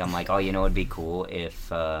me think, I'm like, oh, you know, it'd be cool if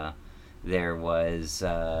there was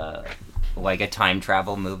like a time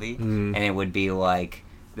travel movie, and it would be like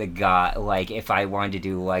the guy, like if I wanted to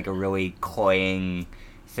do like a really cloying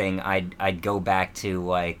thing, I'd go back to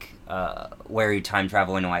like where you time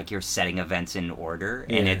travel and like you're setting events in order,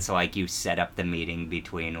 and it's like you set up the meeting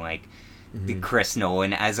between like the Chris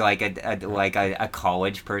Nolan as like a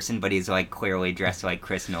college person, but he's like clearly dressed like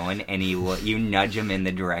Chris Nolan, and you nudge him in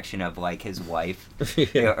the direction of like his wife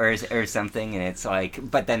or something, and it's like,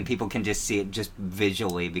 but then people can just see it just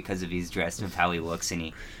visually because of he's dressed of how he looks, and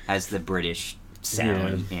he has the British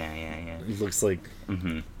sound. Yeah. He looks like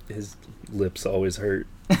his lips always hurt.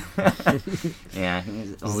 Yeah,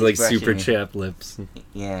 it's like super chapped lips.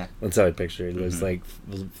 Yeah, that's how I picture it. There's like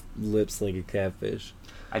lips like a catfish.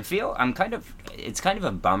 I feel it's kind of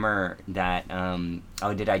a bummer that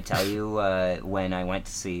did I tell you when I went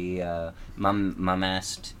to see Mom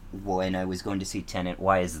asked when I was going to see Tenet,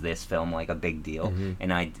 why is this film like a big deal?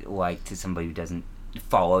 And I like, to somebody who doesn't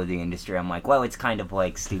follow the industry, I'm like, well, it's kind of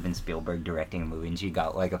like Steven Spielberg directing a movie, and she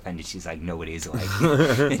got like offended. She's like, nobody's like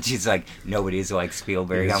and she's like, nobody's like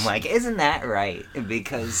Spielberg. I'm like, isn't that right?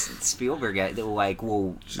 Because Spielberg, like,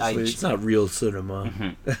 well, it's not real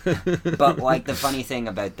cinema. But like the funny thing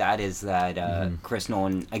about that is that Chris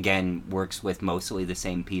Nolan again works with mostly the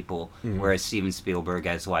same people, whereas Steven Spielberg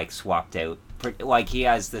has like swapped out, like he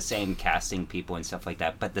has the same casting people and stuff like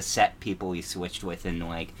that, but the set people he switched with, and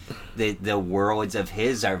like the worlds of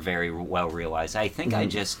his are very well realized. I think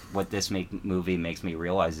what this movie makes me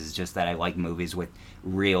realize is just that I like movies with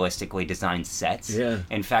realistically designed sets. Yeah.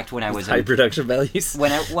 In fact, when I was high production values.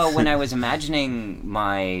 When I was imagining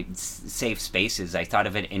my safe spaces, I thought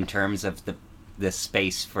of it in terms of the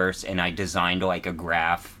space first, and I designed like a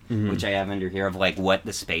graph, which I have under here, of like what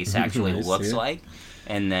the space actually looks like.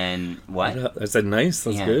 And then what? I said nice.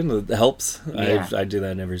 That's good. It helps. Yeah. I do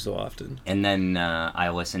that every so often. And then I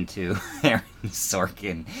listened to Aaron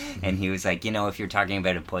Sorkin, and he was like, if you're talking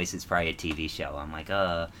about a place, it's probably a TV show. I'm like,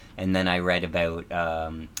 And then I read about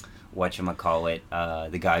whatchamacallit,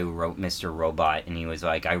 the guy who wrote Mr. Robot, and he was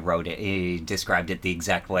like, I wrote it, he described it the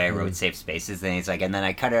exact way I wrote Safe Spaces, and he's like, and then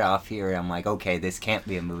I cut it off here, and I'm like, okay, this can't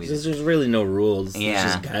be a movie. There's really no rules. Yeah.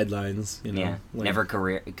 There's just guidelines, Yeah. Like, Never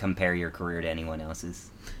compare your career to anyone else's.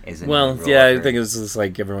 I think it's just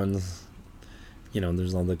like everyone's,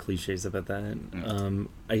 there's all the cliches about that.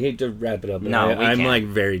 I hate to wrap it up, but I'm like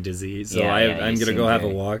very dizzy, so I'm gonna go have a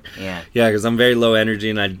walk. Yeah, because I'm very low energy,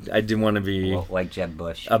 and I didn't want to be like Jeb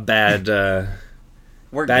Bush, a bad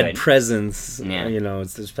good. presence. Yeah.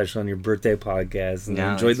 It's especially on your birthday podcast, and I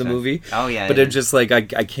No, enjoyed the movie. Oh yeah, but it's just like I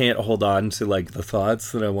can't hold on to like the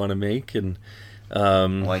thoughts that I want to make, and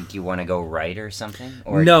like you want to go right or something?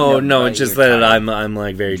 Or no, it's just that I'm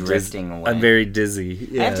like very drifting away. I'm very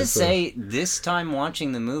dizzy. I have to say, this time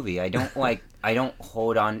watching the movie, I don't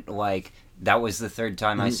hold on. Like, that was the third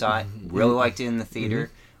time I saw it. Really liked it in the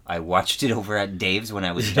theater. I watched it over at Dave's when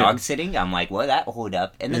I was dog sitting. I'm like, well, that hold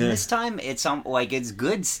up. And then this time, it's it's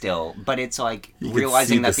good still, but it's like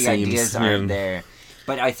realizing that the ideas aren't there.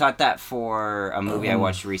 But I thought that for a movie I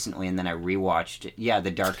watched recently, and then I rewatched it. Yeah, The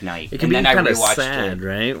Dark Knight. It can and be then kind I of rewatched sad, it.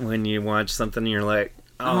 right? When you watch something, and you're like,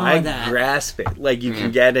 I grasp it. Like you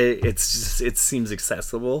can get it. It's just, it seems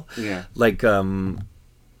accessible. Yeah. Like I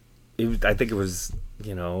think it was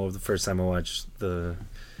the first time I watched a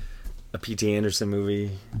P.T. Anderson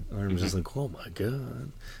movie, or I'm just like, oh my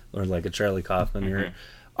god, or like a Charlie Kaufman or.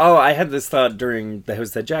 Oh, I had this thought during The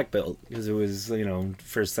House That Jack Built, because it was,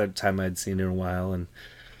 first time I'd seen it in a while, and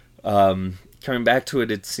coming back to it,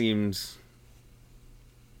 it seemed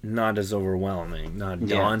not as overwhelming, not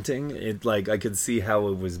daunting. It I could see how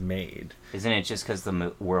it was made. Isn't it just because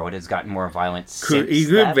the world has gotten more violent since It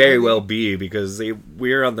could very well be, because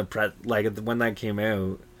we're on the when that came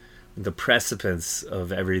out, the precipice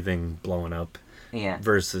of everything blowing up. Yeah.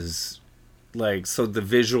 Versus, so the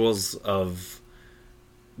visuals of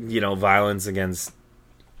violence against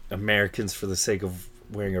Americans for the sake of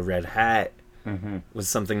wearing a red hat was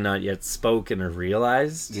something not yet spoken or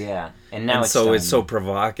realized. Yeah, and now it's so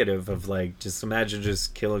provocative of just imagine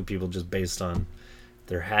just killing people just based on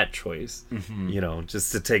their hat choice.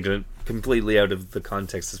 Just to take it completely out of the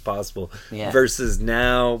context as possible. Yeah. Versus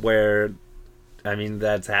now where,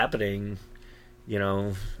 that's happening.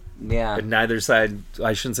 Yeah. But neither side.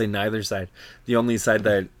 I shouldn't say neither side. They're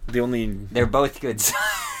both good sides.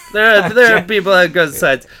 There are people on good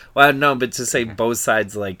sides. Well, no, but to say both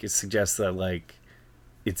sides it suggests that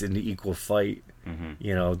it's an equal fight.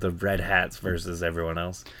 The red hats versus everyone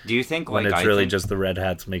else. Do you think when it's really just the red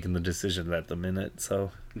hats making the decision at the minute?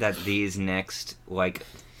 So that these next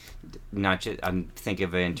not just I'm thinking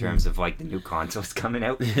of it in terms of the new consoles coming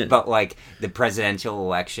out, but the presidential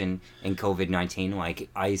election and COVID-19,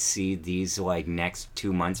 I see these next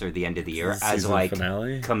 2 months or the end of the year as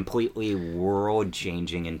finale? Completely world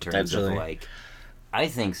changing in terms of I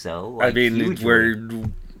think so. We're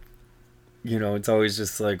it's always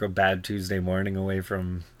just a bad Tuesday morning away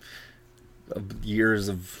from years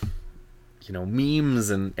of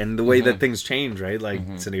memes and the way that things change, right?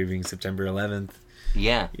 Today being September 11th.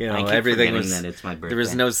 Yeah, everything was. That it's my birthday. There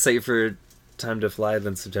was no safer time to fly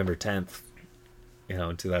than September 10th.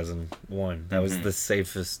 2001. That was the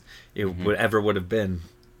safest it would have been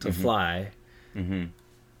to fly. We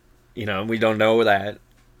don't know that.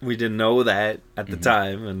 We didn't know that at the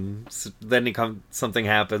time, and then something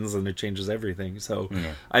happens and it changes everything. So,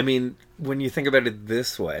 when you think about it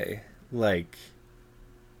this way, let's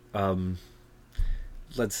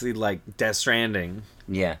see, Death Stranding.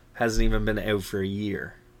 Yeah. Hasn't even been out for a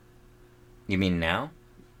year. You mean now?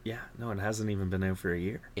 Yeah, no, it hasn't even been out for a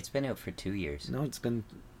year. It's been out for 2 years. No, it's been...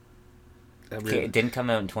 It didn't come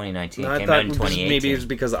out in 2019. No, it came out in 2018. Maybe it's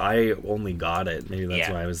because I only got it. Maybe that's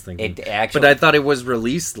why I was thinking. But I thought it was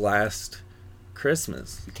released last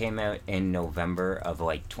Christmas. It came out in November of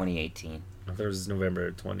 2018. I thought it was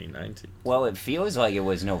November 2019. Well, it feels like it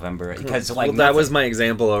was November because that was my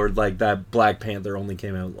example. Or that Black Panther only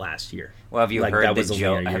came out last year. Well, have you heard the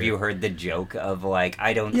joke? Have you heard the joke of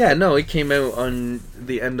I don't? Yeah, no, it came out on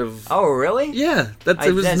the end of. Oh, really? Yeah,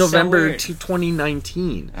 it was November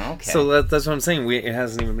 2019. Okay, so that's what I'm saying. It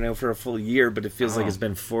hasn't even been out for a full year, but it feels like it's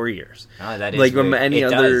been 4 years. Oh, that is weird. any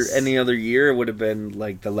other year, it would have been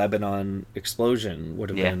the Lebanon explosion would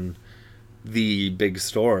have been the big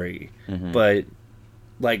story, but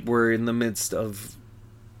we're in the midst of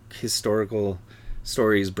historical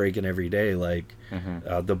stories breaking every day,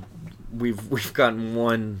 we've gotten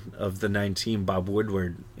one of the 19 Bob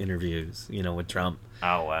Woodward interviews, with Trump.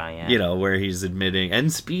 Oh wow, yeah. Where he's admitting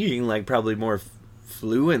and speaking like probably more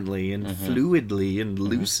fluently and fluidly and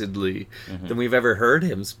lucidly than we've ever heard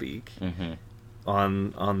him speak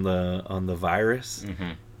on the virus.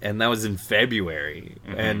 And that was in February.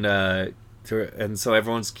 And so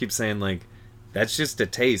everyone keeps saying like, that's just a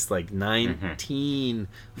taste, like 19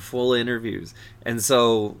 full interviews. And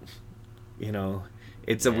so,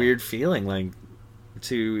 it's a weird feeling, like,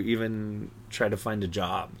 to even try to find a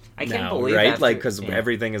job. I can't believe right? After, like, because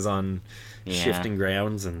everything is on shifting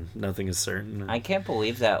grounds and nothing is certain. I can't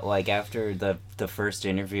believe that, like, after the first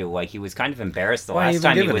interview, like, he was kind of embarrassed the last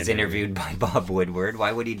time he was interviewed by Bob Woodward.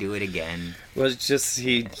 Why would he do it again? Well, it's just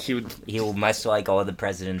he must like all the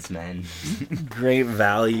president's men. Great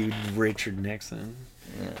valued Richard Nixon.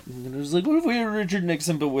 Yeah. And it was like, what if we had Richard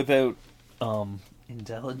Nixon but without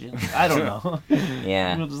intelligence? I don't know.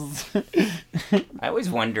 Yeah. I always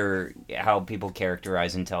wonder how people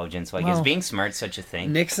characterize intelligence. Like, is being smart such a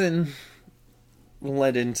thing? Nixon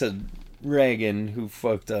led into Reagan, who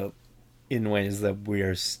fucked up in ways that we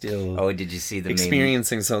are still did you see the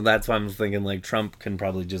experiencing? meme? So that's why I'm thinking, like, Trump can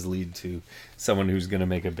probably just lead to someone who's going to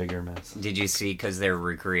make a bigger mess. Did you see, because they're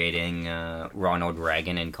recreating Ronald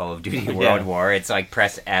Reagan in Call of Duty World War, it's like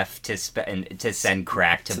press F to send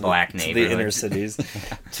crack to black neighborhoods. To the inner cities.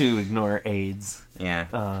 To ignore AIDS.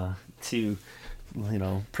 Yeah. To,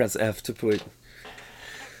 press F to put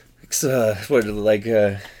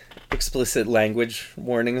explicit language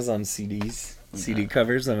warnings on CDs. CD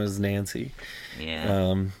covers. That was Nancy.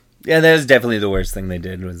 Yeah. That was definitely the worst thing they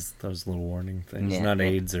did, was those little warning things. Yeah. Not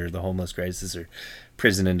AIDS or the homeless crisis or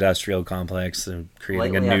prison industrial complex or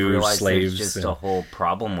creating Lately, a new I've realized slaves. There's just a whole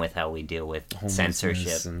problem with how we deal with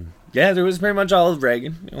censorship. And, there was pretty much all of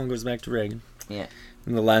Reagan. It all goes back to Reagan. Yeah.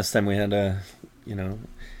 And the last time we had a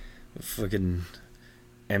fucking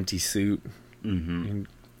empty suit. Mm-hmm.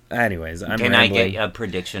 Anyways, I'm Can rambling. I get a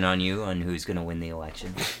prediction on you on who's going to win the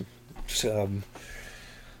election?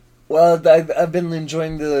 Well, I've been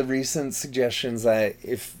enjoying the recent suggestions that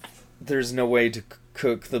if there's no way to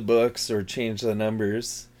cook the books or change the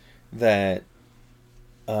numbers, that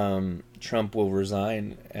Trump will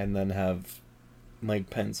resign and then have Mike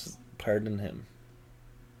Pence pardon him.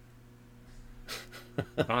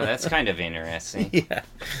 Oh, that's kind of interesting. Yeah.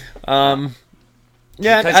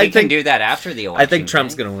 Because he can do that after the election. I think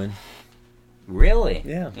Trump's going to win. Really?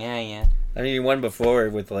 Yeah. Yeah. I mean, he won before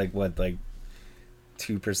with 2%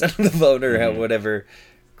 of the vote or whatever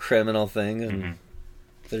criminal thing, and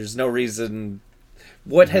there's no reason.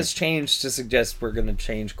 What has changed to suggest we're going to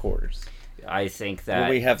change course? I think that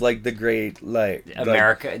we have the great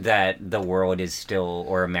America, that the world is still,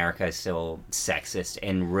 or America is still sexist,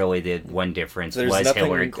 and really the one difference was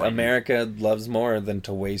Hillary Clinton. America loves more than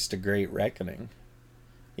to waste a great reckoning.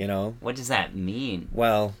 What does that mean?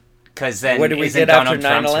 Well, because then what did we isn't get Donald after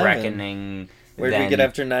Trump's 9/11? reckoning? Where did we get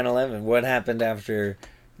after 9/11? What happened after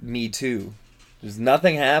Me Too? There's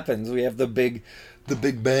nothing happens. We have the big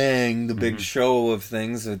bang, the big show of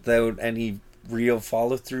things without any real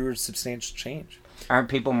follow through or substantial change. Aren't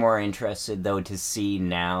people more interested though to see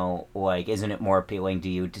now? Isn't it more appealing to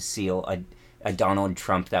you to see a Donald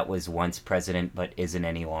Trump that was once president but isn't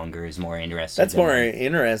any longer is more interesting? That's more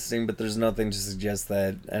interesting, but there's nothing to suggest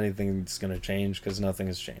that anything's going to change because nothing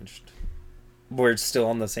has changed. We're still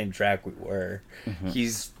on the same track we were.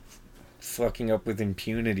 He's fucking up with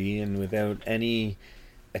impunity and without any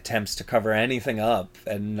attempts to cover anything up,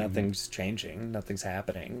 and nothing's changing. Nothing's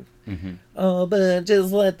happening. Oh, but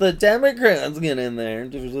just let the Democrats get in there.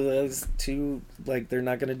 Those two, they're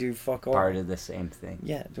not going to do fuck all. Part of the same thing.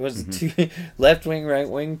 Yeah, it was two left wing, right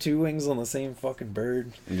wing, two wings on the same fucking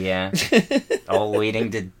bird. Yeah. All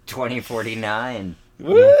leading to 2049.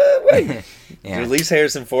 Yeah. Yeah. At least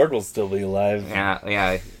Harrison Ford will still be alive.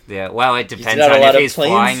 Yeah. Well, it depends on if he's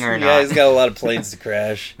flying or not. Yeah, he's got a lot of planes to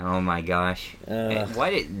crash. Oh my gosh.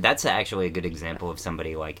 That's actually a good example of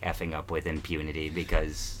somebody effing up with impunity,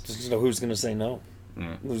 because just who's going to say no?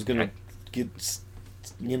 Yeah. Who's going to get,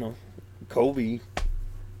 Kobe?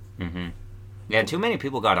 Yeah, too many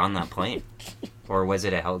people got on that plane. Or was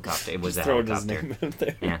it a helicopter? It was a helicopter. His name out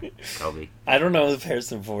there. Yeah, Kobe. I don't know if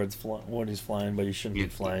Harrison Ford's what he's flying, but he shouldn't be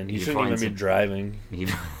flying. He shouldn't even be driving. He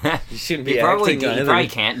shouldn't be acting either. He probably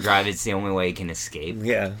can't drive. It's the only way he can escape.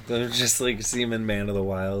 Yeah, they're just see him in Man of the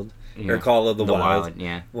Wild. Or Call of the Wild.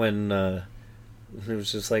 Yeah. When it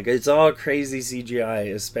was just it's all crazy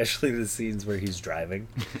CGI, especially the scenes where he's driving.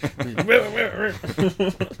 Yeah.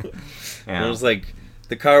 It was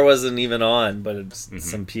the car wasn't even on, but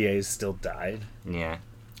some PAs still died. Yeah.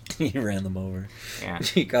 He ran them over. Yeah.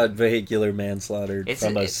 He got vehicular manslaughter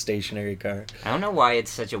from a it's stationary car. I don't know why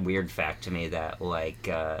it's such a weird fact to me that, like,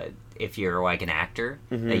 if you're, like, an actor,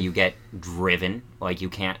 that you get driven, like, you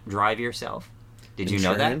can't drive yourself. Did you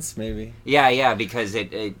know that? Insurance, maybe. Yeah, because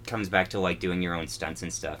it comes back to, like, doing your own stunts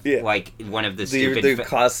and stuff. Yeah. Like, one of the The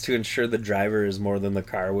cost to insure the driver is more than the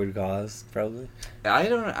car would cost, probably. I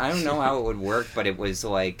don't know how it would work, but it was,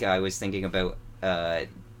 like, I was thinking about,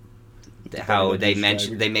 how they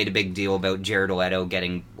made a big deal about Jared Leto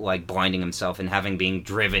getting, like, blinding himself and having being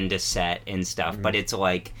driven to set and stuff, but it's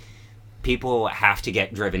like people have to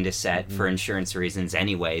get driven to set for insurance reasons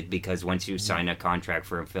anyway, because once you sign a contract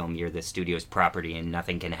for a film, you're the studio's property and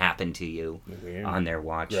nothing can happen to you on their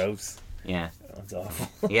watch. Gross. Yeah. That's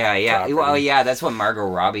awful. Yeah. Well, yeah, that's what Margot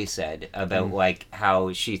Robbie said about like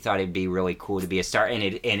how she thought it'd be really cool to be a star, and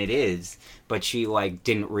it is, but she like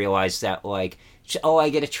didn't realize that like I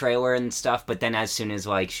get a trailer and stuff, but then as soon as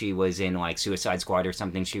like she was in like Suicide Squad or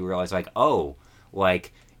something, she realized like, oh,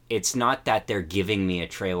 like it's not that they're giving me a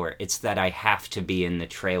trailer, it's that I have to be in the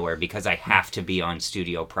trailer because I have to be on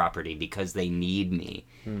studio property because they need me.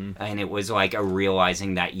 And it was like a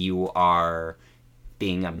realizing that you are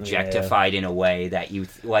being objectified in a way that you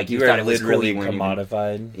thought it was literally cool,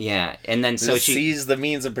 commodified. Yeah, and then so she sees the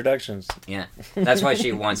means of productions. Yeah, that's why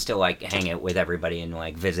she wants to like hang out with everybody and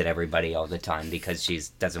like visit everybody all the time because she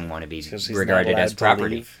doesn't want to be regarded as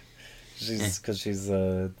property. Because she's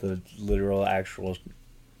the literal actual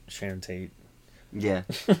Sharon Tate. Yeah,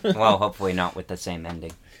 well, hopefully not with the same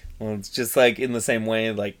ending. Well, it's just like in the same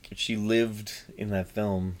way, like she lived in that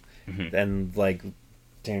film, and like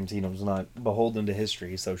Tarantino's not beholden to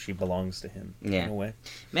history, so she belongs to him in a way.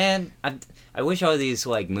 Man, I wish all these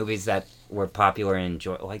like movies that were popular and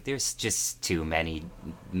enjoyed, like there's just too many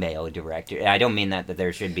male directors. I don't mean that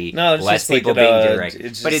there should be less people being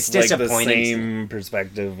directed, but it's like disappointing. The same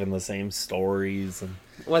perspective and the same stories. And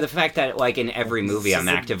well, the fact that like in every movie I'm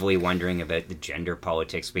actively wondering about the gender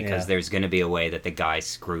politics because there's going to be a way that the guy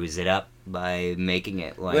screws it up by making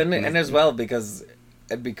it like... And as well, because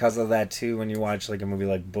of that too, when you watch like a movie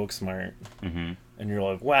like Booksmart, and you're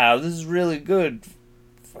like, wow, this is really good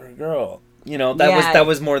for a girl. You know, that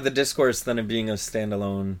was more the discourse than it being a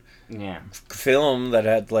standalone film that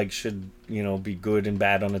had like should, you know, be good and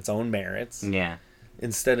bad on its own merits. Yeah.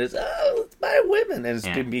 Instead it's by women, and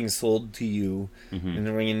it's being sold to you. And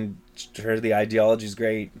I mean, sure, the ideology's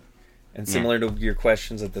great. And similar to your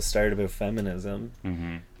questions at the start about feminism,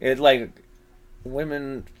 it like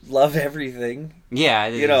women love everything. Yeah,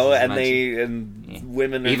 you know, and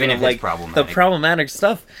women are even if like it's problematic. The problematic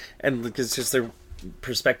stuff, and it's just their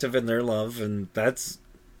perspective and their love, and that's,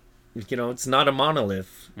 you know, it's not a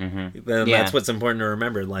monolith. That's what's important to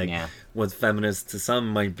remember. Like, what feminists to some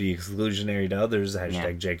might be exclusionary to others.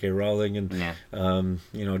 Hashtag J.K. Rowling, and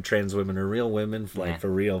you know, trans women are real women. Like for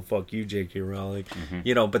real, fuck you, J.K. Rowling.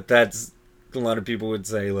 You know, but that's a lot of people would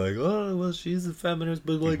say like, oh, well, she's a feminist,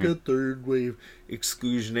 but like a third wave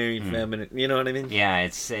exclusionary feminist. You know what I mean? Yeah,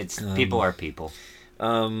 it's people are people.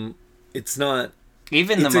 It's not.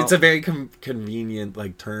 Even it's a very convenient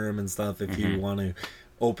like term and stuff if you want to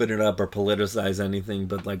open it up or politicize anything,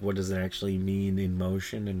 but like what does it actually mean in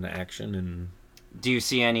motion and action? And do you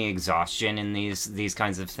see any exhaustion in these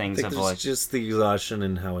kinds of things? I think there's just the exhaustion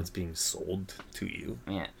in how it's being sold to you.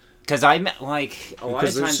 Yeah, because I like a lot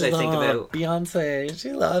of times I think about Beyonce.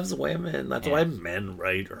 She loves women. That's why men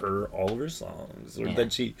write all of her songs, or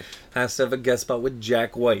that she has to have a guest spot with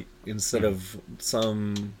Jack White instead of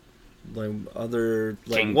some like other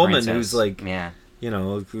like King woman princess. who's like you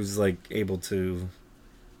know, who's like able to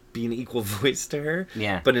be an equal voice to her.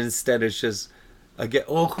 But instead it's just again,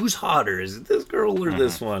 who's hotter? Is it this girl or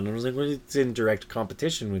this one? And I was like, well, it's in direct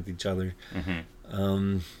competition with each other.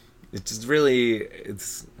 It's just really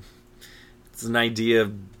it's an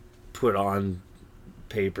idea put on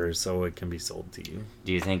paper so it can be sold to you.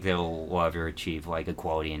 Do you think we'll ever achieve like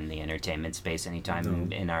equality in the entertainment space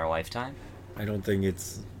anytime in our lifetime? I don't think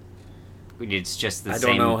it's just the I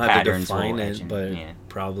same don't know how to patterns define it, but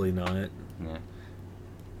probably not. Yeah.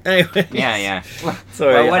 Anyway. Yeah.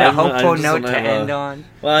 Sorry. Well, what a hopeful note to end on.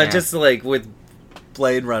 Well, just like with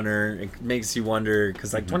Blade Runner, it makes you wonder,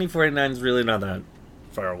 because like 2049 is really not that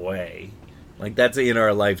far away. Like that's in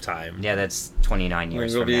our lifetime. Yeah, that's 29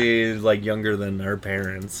 years. We'll be like younger than our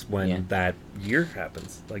parents when that year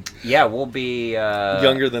happens. Like we'll be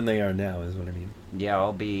younger than they are now, is what I mean. Yeah,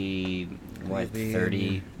 I'll be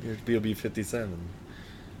 30. You'll be 57.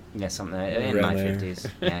 Yeah, something in my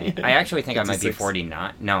 50s. Yeah. I actually think I might be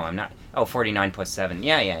 49. No, I'm not. Oh, 49 plus 7.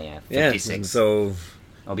 Yeah. 56. Yeah, so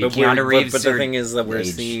I'll be Keanu Reeves. But the thing is that we're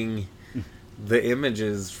seeing the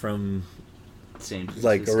images from sandwiches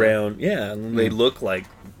like and stuff. around, and they look like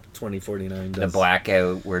 2049 The does.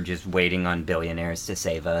 blackout, we're just waiting on billionaires to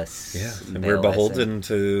save us. Yeah, and bail we're us beholden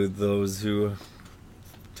to those who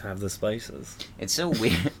have the spices. It's so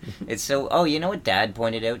weird. It's so. Oh, you know what Dad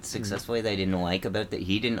pointed out successfully they didn't like about that?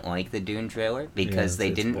 He didn't like the Dune trailer because they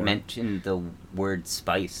it's didn't boring. mention the word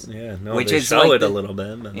spice. Yeah, no, Which they is show like it the- a little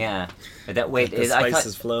bit. But Yeah, that wait. the I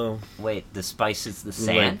spices thought. flow. Wait, the spice is the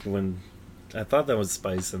sand. Like when I thought that was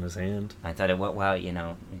spice in his hand. I thought it.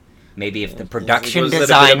 Well, maybe if the production Was it a bit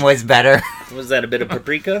design of- was better. Was that a bit of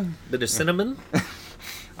paprika? Bit of cinnamon?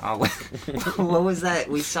 Oh, what was that?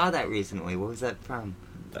 We saw that recently. What was that from?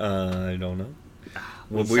 I don't know.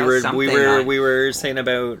 We We saw were something we were on- we were saying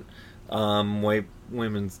about white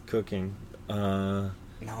women's cooking. No,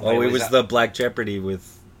 Oh, it was the Black Jeopardy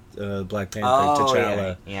with Black Panther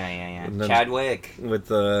T'Challa Yeah. And then- Chadwick with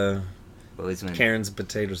the Boseman. Karen's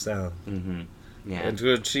potato salad. Mm-hmm. Yeah.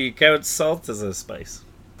 And she counts salt as a spice.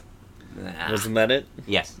 Wasn't that it?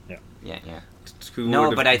 Yes. Yeah. Yeah. Who No,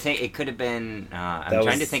 would've- but I think it could have been. I'm That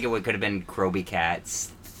trying to was- think it could have been Kroby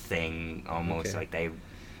Cat's thing almost Okay. like they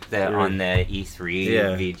Or- on the E3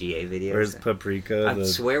 Yeah. VGA videos. Where's Paprika? I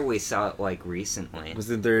swear we saw it like recently.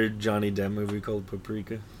 Wasn't there a Johnny Depp movie called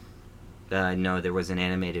Paprika? No, there was an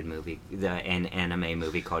animated movie, an anime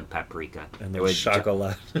movie called Paprika. And It there was was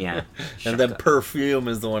Chocolat. Yeah. And then Perfume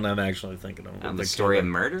is the one I'm actually thinking of. with the the story of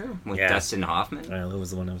killer. murder with Yeah. Dustin Hoffman. Yeah, that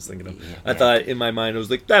was the one I was thinking of. Yeah, I yeah. thought in my mind, I was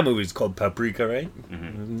like, that movie's called Paprika, right?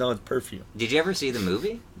 Mhm. No, it's Perfume. Did you ever see the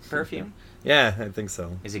movie Perfume? Yeah, I think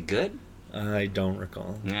so. Is it good? I don't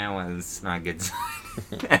recall. Yeah, well, it's not a good.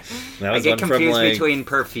 That I was get one from, confused like- between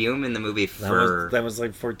Perfume and the movie Fur. That was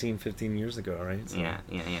like 14, 15 years ago, right? So- Yeah.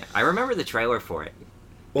 I remember the trailer for it.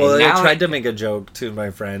 Well, And I now tried to make a joke to my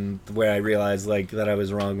friend where I realized like that I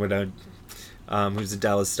was wrong without who's a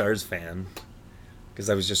Dallas Stars fan. Because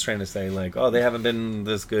I was just trying to say like, oh, they haven't been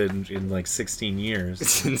this good in like 16 years.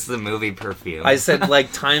 Since the movie Perfume. I said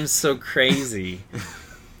like time's so crazy.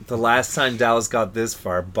 The last time Dallas got this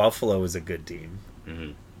far, Buffalo was a good team.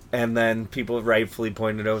 Mhm. And then people rightfully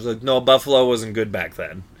pointed out, like, no, Buffalo wasn't good back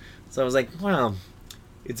then. So I was like, wow,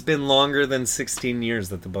 it's been longer than 16 years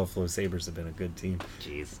that the Buffalo Sabres have been a good team.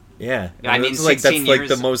 Jeez. Yeah. I mean, It's like 16 that's like years-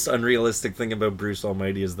 the most unrealistic thing about Bruce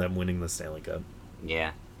Almighty is them winning the Stanley Cup.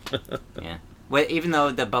 Yeah. Yeah. Well, even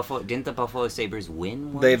though didn't the Buffalo Sabres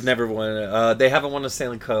win once? They've never won. They haven't won a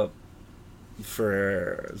Stanley Cup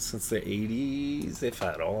since the 80s, if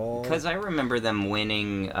at all. Because I remember them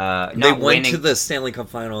winning. They went to the Stanley Cup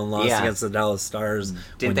final and lost Yeah. against the Dallas Stars.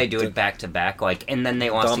 Didn't they do it back to back? Like, and then they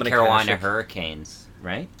lost Dominic to Carolina Hasek. Hurricanes,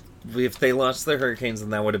 right? If they lost the Hurricanes,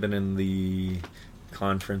 then that would have been in the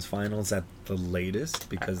conference finals at the latest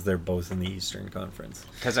because they're both in the Eastern Conference.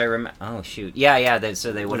 Because I remember. Oh shoot! Yeah.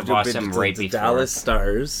 So they would have lost them right the before. Dallas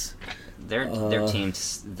Stars, Their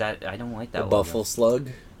teams that I don't like that. the logo. Buffalo Slug.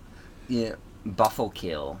 Yeah.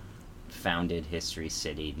 Buffalo founded History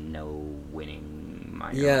City, no winning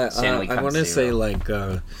minor. Yeah, Stanley I Cup want to say 0. like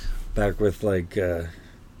back with like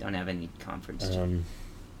Don't have any conference president.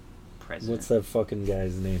 what's that fucking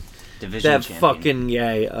guy's name? Division That champion. fucking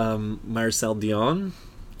guy, Marcel Dion.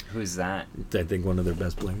 Who's that? I think one of their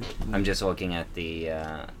best players. I'm just looking at the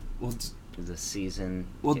Well, season.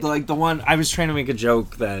 like the one I was trying to make a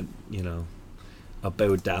joke that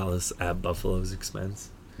about Dallas at Buffalo's expense,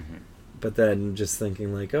 but then just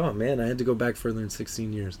thinking like, oh man, I had to go back further than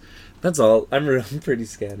 16 years. That's all. I'm pretty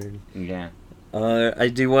scattered. Yeah. I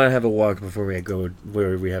do want to have a walk before we go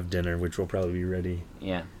where we have dinner, which will probably be ready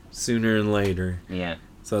Yeah. sooner than later. Yeah.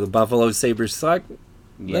 So the Buffalo Sabres suck.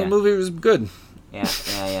 Yeah. That movie was good.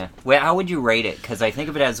 Yeah. Wait, how would you rate it? Because I think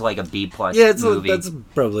of it as like a B+ Yeah, movie. that's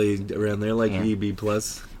probably around there, like Yeah. B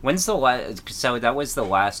plus. When's the last? So that was the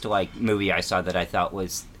last like movie I saw that I thought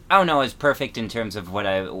was. I don't know. It was perfect in terms of what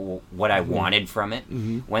I wanted from it.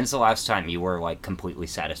 Mm-hmm. When's the last time you were like completely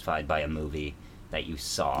satisfied by a movie that you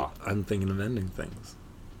saw? I'm thinking of ending things.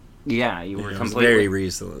 Yeah, you were It was completely. very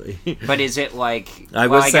recently. But is it like? I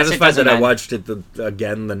well, was guess it satisfied doesn't that I matter. watched it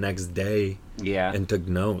again the next day Yeah. and took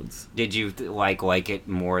notes. Did you like it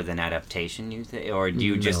more than adaptation? You think, or do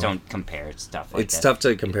you just No. don't compare stuff like It's that? tough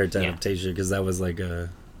to compare it to Yeah. adaptation because that was like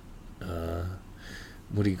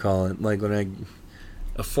what do you call it? Like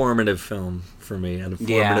a formative film for me at a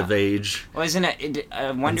formative age. Well, isn't it?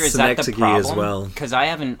 I wonder, And is that the Synecdoche problem? as well. Because I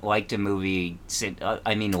haven't liked a movie since.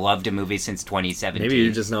 Loved a movie since 2017. Maybe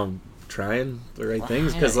you're just not trying the right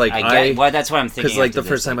things because Well, like well, that's what I'm thinking. because like after the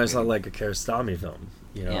first this, time I saw maybe. like a Kiarostami film,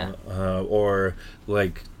 or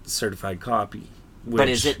like Certified Copy. But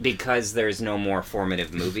is it because there's no more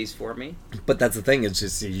formative movies for me? But that's the thing. It's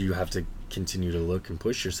just you have to continue to look and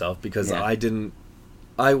push yourself because Yeah.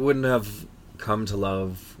 I wouldn't have come to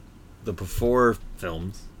love the before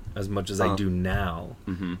films as much as I do now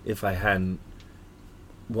if I hadn't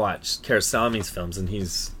watched Kiarostami's films, and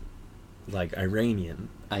he's like Iranian.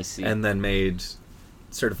 I see. And then made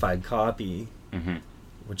Certified Copy,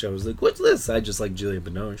 which I was like, what's this? I just like Julia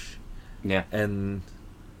Binoche. Yeah. And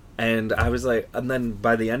I was like, and then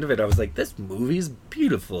by the end of it, I was like, this movie's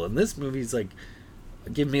beautiful, and this movie's like,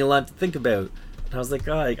 giving me a lot to think about. And I was like,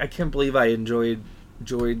 oh, I can't believe I enjoyed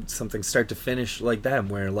something start to finish like that,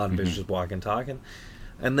 where a lot of it is just walking, talking.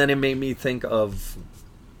 And then it made me think of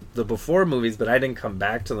the before movies, but I didn't come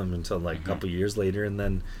back to them until like a couple years later, and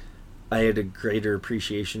then I had a greater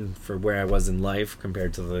appreciation for where I was in life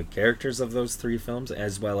compared to the characters of those three films,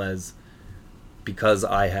 as well as because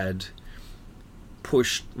I had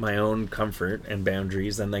pushed my own comfort and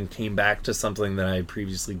boundaries and then came back to something that I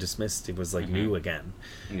previously dismissed. It was like new again.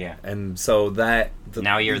 Yeah. And so that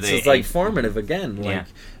now you're it's like formative again, like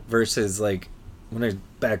versus like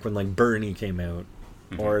back when like Bernie came out,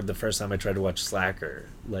 or the first time I tried to watch Slacker,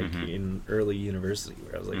 like in early university,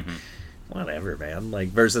 where I was like, whatever, man. Like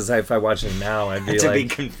versus if I watch it now, I'd be to be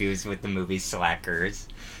confused with the movie Slackers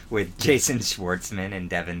with Jason Schwartzman and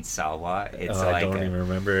Devon Sawa. It's I don't even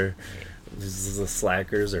remember. This is the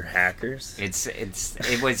Slackers or Hackers.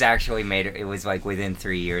 It was actually made. It was like within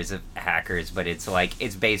 3 years of Hackers, but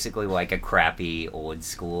it's basically like a crappy old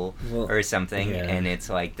school or something, and it's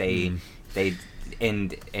like they.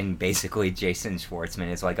 And basically Jason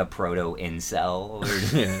Schwartzman is like a proto incel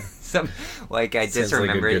or some like I just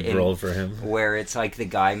remember like a good role for him, where it's like the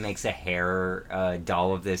guy makes a hair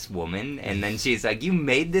doll of this woman, and then she's like, "You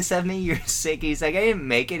made this of me? You're sick." He's like, "I didn't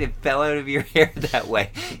make it. It fell out of your hair that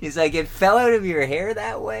way." He's like, "It fell out of your hair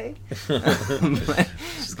that way." But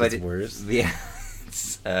it's worse. Yeah.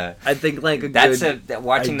 I think like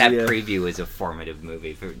watching that preview is a formative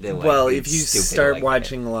movie for if you start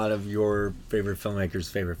watching a lot of your favorite filmmakers'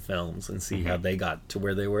 favorite films and see how they got to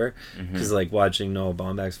where they were, because like watching Noah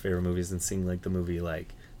Baumbach's favorite movies and seeing like the movie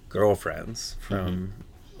like Girlfriends from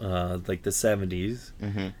like the 70s,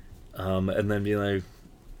 and then be like,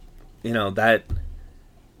 you know, that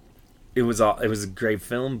it was a great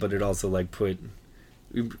film, but it also like put.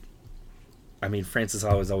 I mean, Francis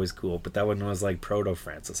Ha was always cool, but that one was like proto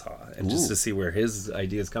Francis Ha, and just to see where his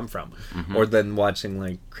ideas come from, or then watching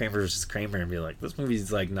like Kramer versus Kramer and be like, this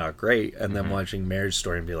movie's like not great, and then watching Marriage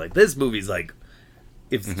Story and be like, this movie's like,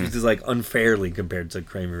 it's like unfairly compared to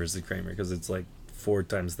Kramer versus Kramer because it's like 4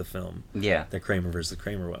 times the film that Kramer versus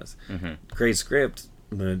Kramer was. Great script.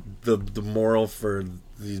 The moral for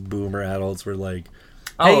these boomer adults were like,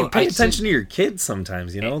 hey, pay attention to your kids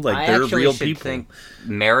sometimes, you know? Like, they're real people. I think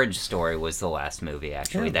Marriage Story was the last movie,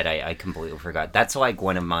 actually, that I completely forgot. That's, like,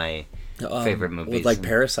 one of my favorite movies. With, like,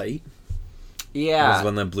 Parasite. Yeah. That was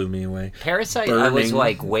one that blew me away. Parasite, Burning, I was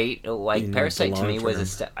like, Parasite to me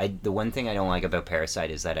was the one thing I don't like about Parasite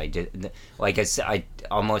is that I did, like, I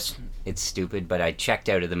almost, it's stupid, but I checked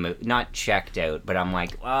out of the movie, not checked out, but I'm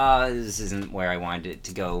like, this isn't where I wanted it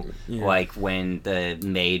to go. Yeah. Like, when the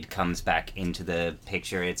maid comes back into the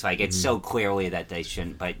picture, it's like, it's so clearly that they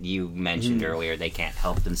shouldn't, but you mentioned earlier they can't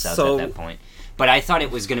help themselves at that point. But I thought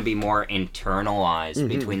it was going to be more internalized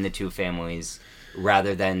between the two families,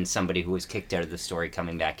 rather than somebody who was kicked out of the story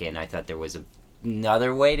coming back in. I thought there was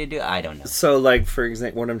another way to do it. I don't know. So, like, for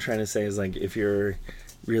example, what I'm trying to say is, like, if you're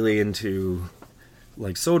really into,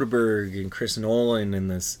 like, Soderbergh and Chris Nolan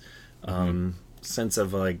and this sense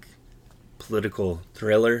of, like, political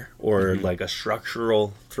thriller or, like, a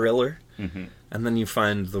structural thriller, and then you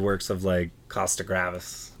find the works of, like, Costa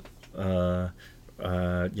Gravis, you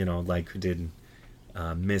know, like, who did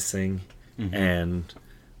Missing and...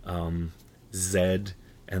 Zed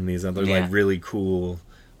and these other like really cool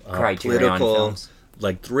political films,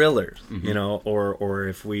 like thrillers, you know, or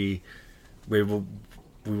if we will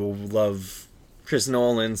love Chris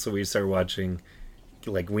Nolan, so we start watching,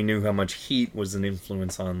 like, we knew how much Heat was an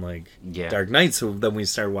influence on like Dark Knight, so then we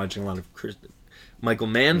started watching a lot of Michael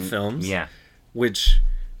Mann films, which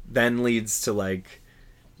then leads to like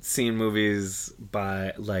seeing movies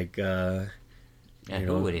by like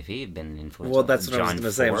who would have he been influenced? Well, that's what I was going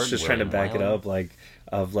to say. I was just trying to back it up, like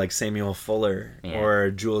of like Samuel Fuller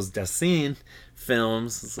or Jules Dassin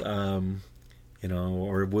films, you know,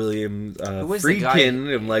 or William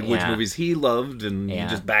Friedkin, and like which movies he loved, and you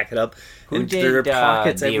just back it up. Who did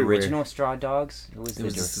the original Straw Dogs? It was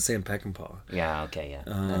just the Sam Peckinpah. Yeah, okay,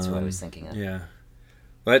 that's what I was thinking of. Yeah,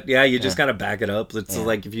 but you just gotta back it up. It's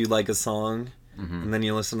like if you like a song. And then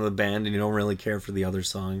you listen to the band and you don't really care for the other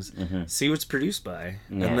songs. See what's produced by.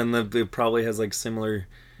 And then it probably has like similar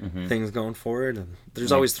things going forward. And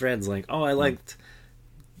there's always threads like, oh, I liked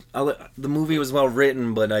the movie was well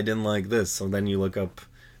written, but I didn't like this. So then you look up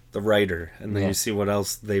the writer, and then you see what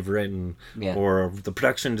else they've written, or the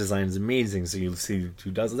production design is amazing, so you see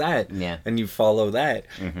who does that, and you follow that,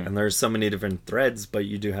 and there's so many different threads, but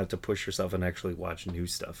you do have to push yourself and actually watch new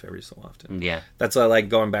stuff every so often. That's why I like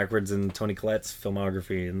going backwards in Toni Collette's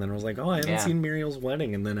filmography, and then I was like, oh, I haven't seen Muriel's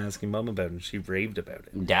Wedding, and then asking Mom about it, and she raved about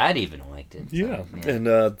it. Dad even liked it. So, and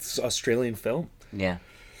it's Australian film.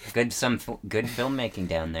 Good filmmaking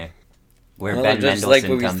down there. Where well, Ben just Mendelsohn like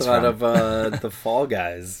what we comes thought from. of the Fall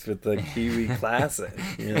Guys with the Kiwi Classic.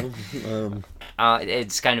 You know?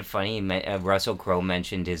 It's kind of funny. Russell Crowe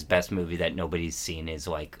mentioned his best movie that nobody's seen is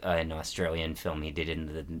like an Australian film he did in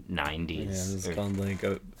the 90s. Yeah, it's called like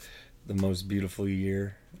The Most Beautiful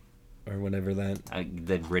Year or whatever that.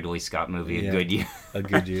 The Ridley Scott movie, A Good Year. A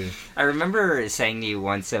Good Year. I remember saying to you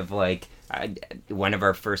once of like, one of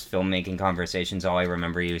our first filmmaking conversations, all I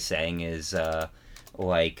remember you saying is...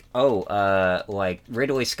 like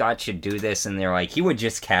Ridley Scott should do this, and they're like, he would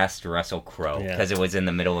just cast Russell Crowe because it was in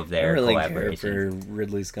the middle of their collaboration. I don't really care for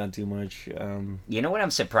Ridley Scott too much. You know what I'm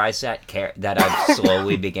surprised at? That I've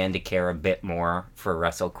slowly began to care a bit more for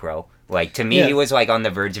Russell Crowe. Like, to me, he was like on the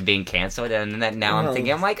verge of being canceled, and then now I'm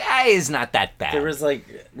thinking, I'm like, he's not that bad. There was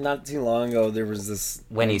like, not too long ago, there was this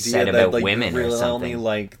when he said about like, women or something. Only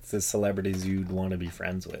like the celebrities you'd want to be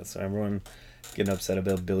friends with. So everyone getting upset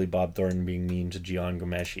about Billy Bob Thornton being mean to Gian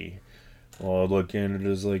Gomeshi. Oh, look,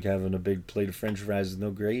 Canada's like having a big plate of French fries with no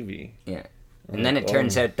gravy. Yeah. And then it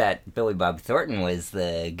turns out that Billy Bob Thornton was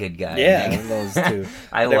the good guy. Yeah, those two.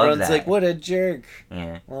 I love everyone's that. like, what a jerk.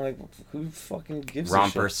 Yeah. I'm like, who fucking gives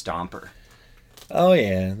Romper a shit? Stomper. Oh,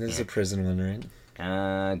 yeah. There's a prison one, right?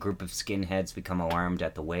 A group of skinheads become alarmed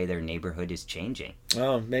at the way their neighborhood is changing.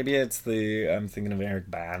 Oh, maybe it's I'm thinking of Eric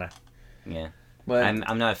Bana. Yeah. But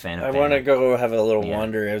I'm not a fan of I want to go have a little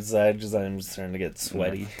wander outside because I'm just starting to get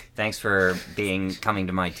sweaty. Thanks for coming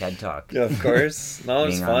to my TED Talk. Yeah, of course. No, it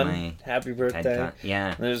was Being fun. Happy birthday.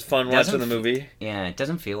 Yeah. It was fun watching the movie. Yeah, it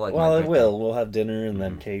doesn't feel like well, my it birthday. will. We'll have dinner and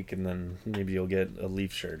then cake and then maybe you'll get a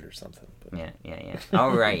Leaf shirt or something. But... Yeah.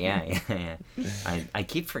 Oh, right, yeah. I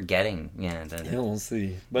keep forgetting. Yeah, we'll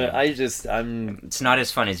see. But it's not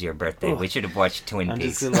as fun as your birthday. We should have watched Twin Peaks. I'm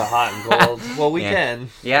just in the hot and cold. Well, we can.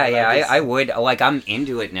 Yeah, I would. Like, I'm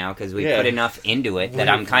into it now because we put enough into it that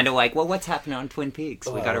I'm kind of like, well, what's happening on Twin Peaks?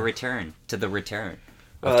 We got to return to the return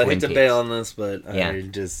of I Twin hate to Peaks. bail on this, but I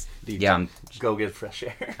just need to go get fresh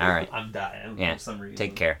air. All right. I'm dying for some reason.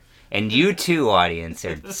 Take care. And you too, audience.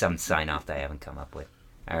 There's some sign-off that I haven't come up with.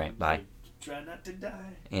 All right, bye. Try not to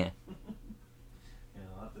die. Yeah.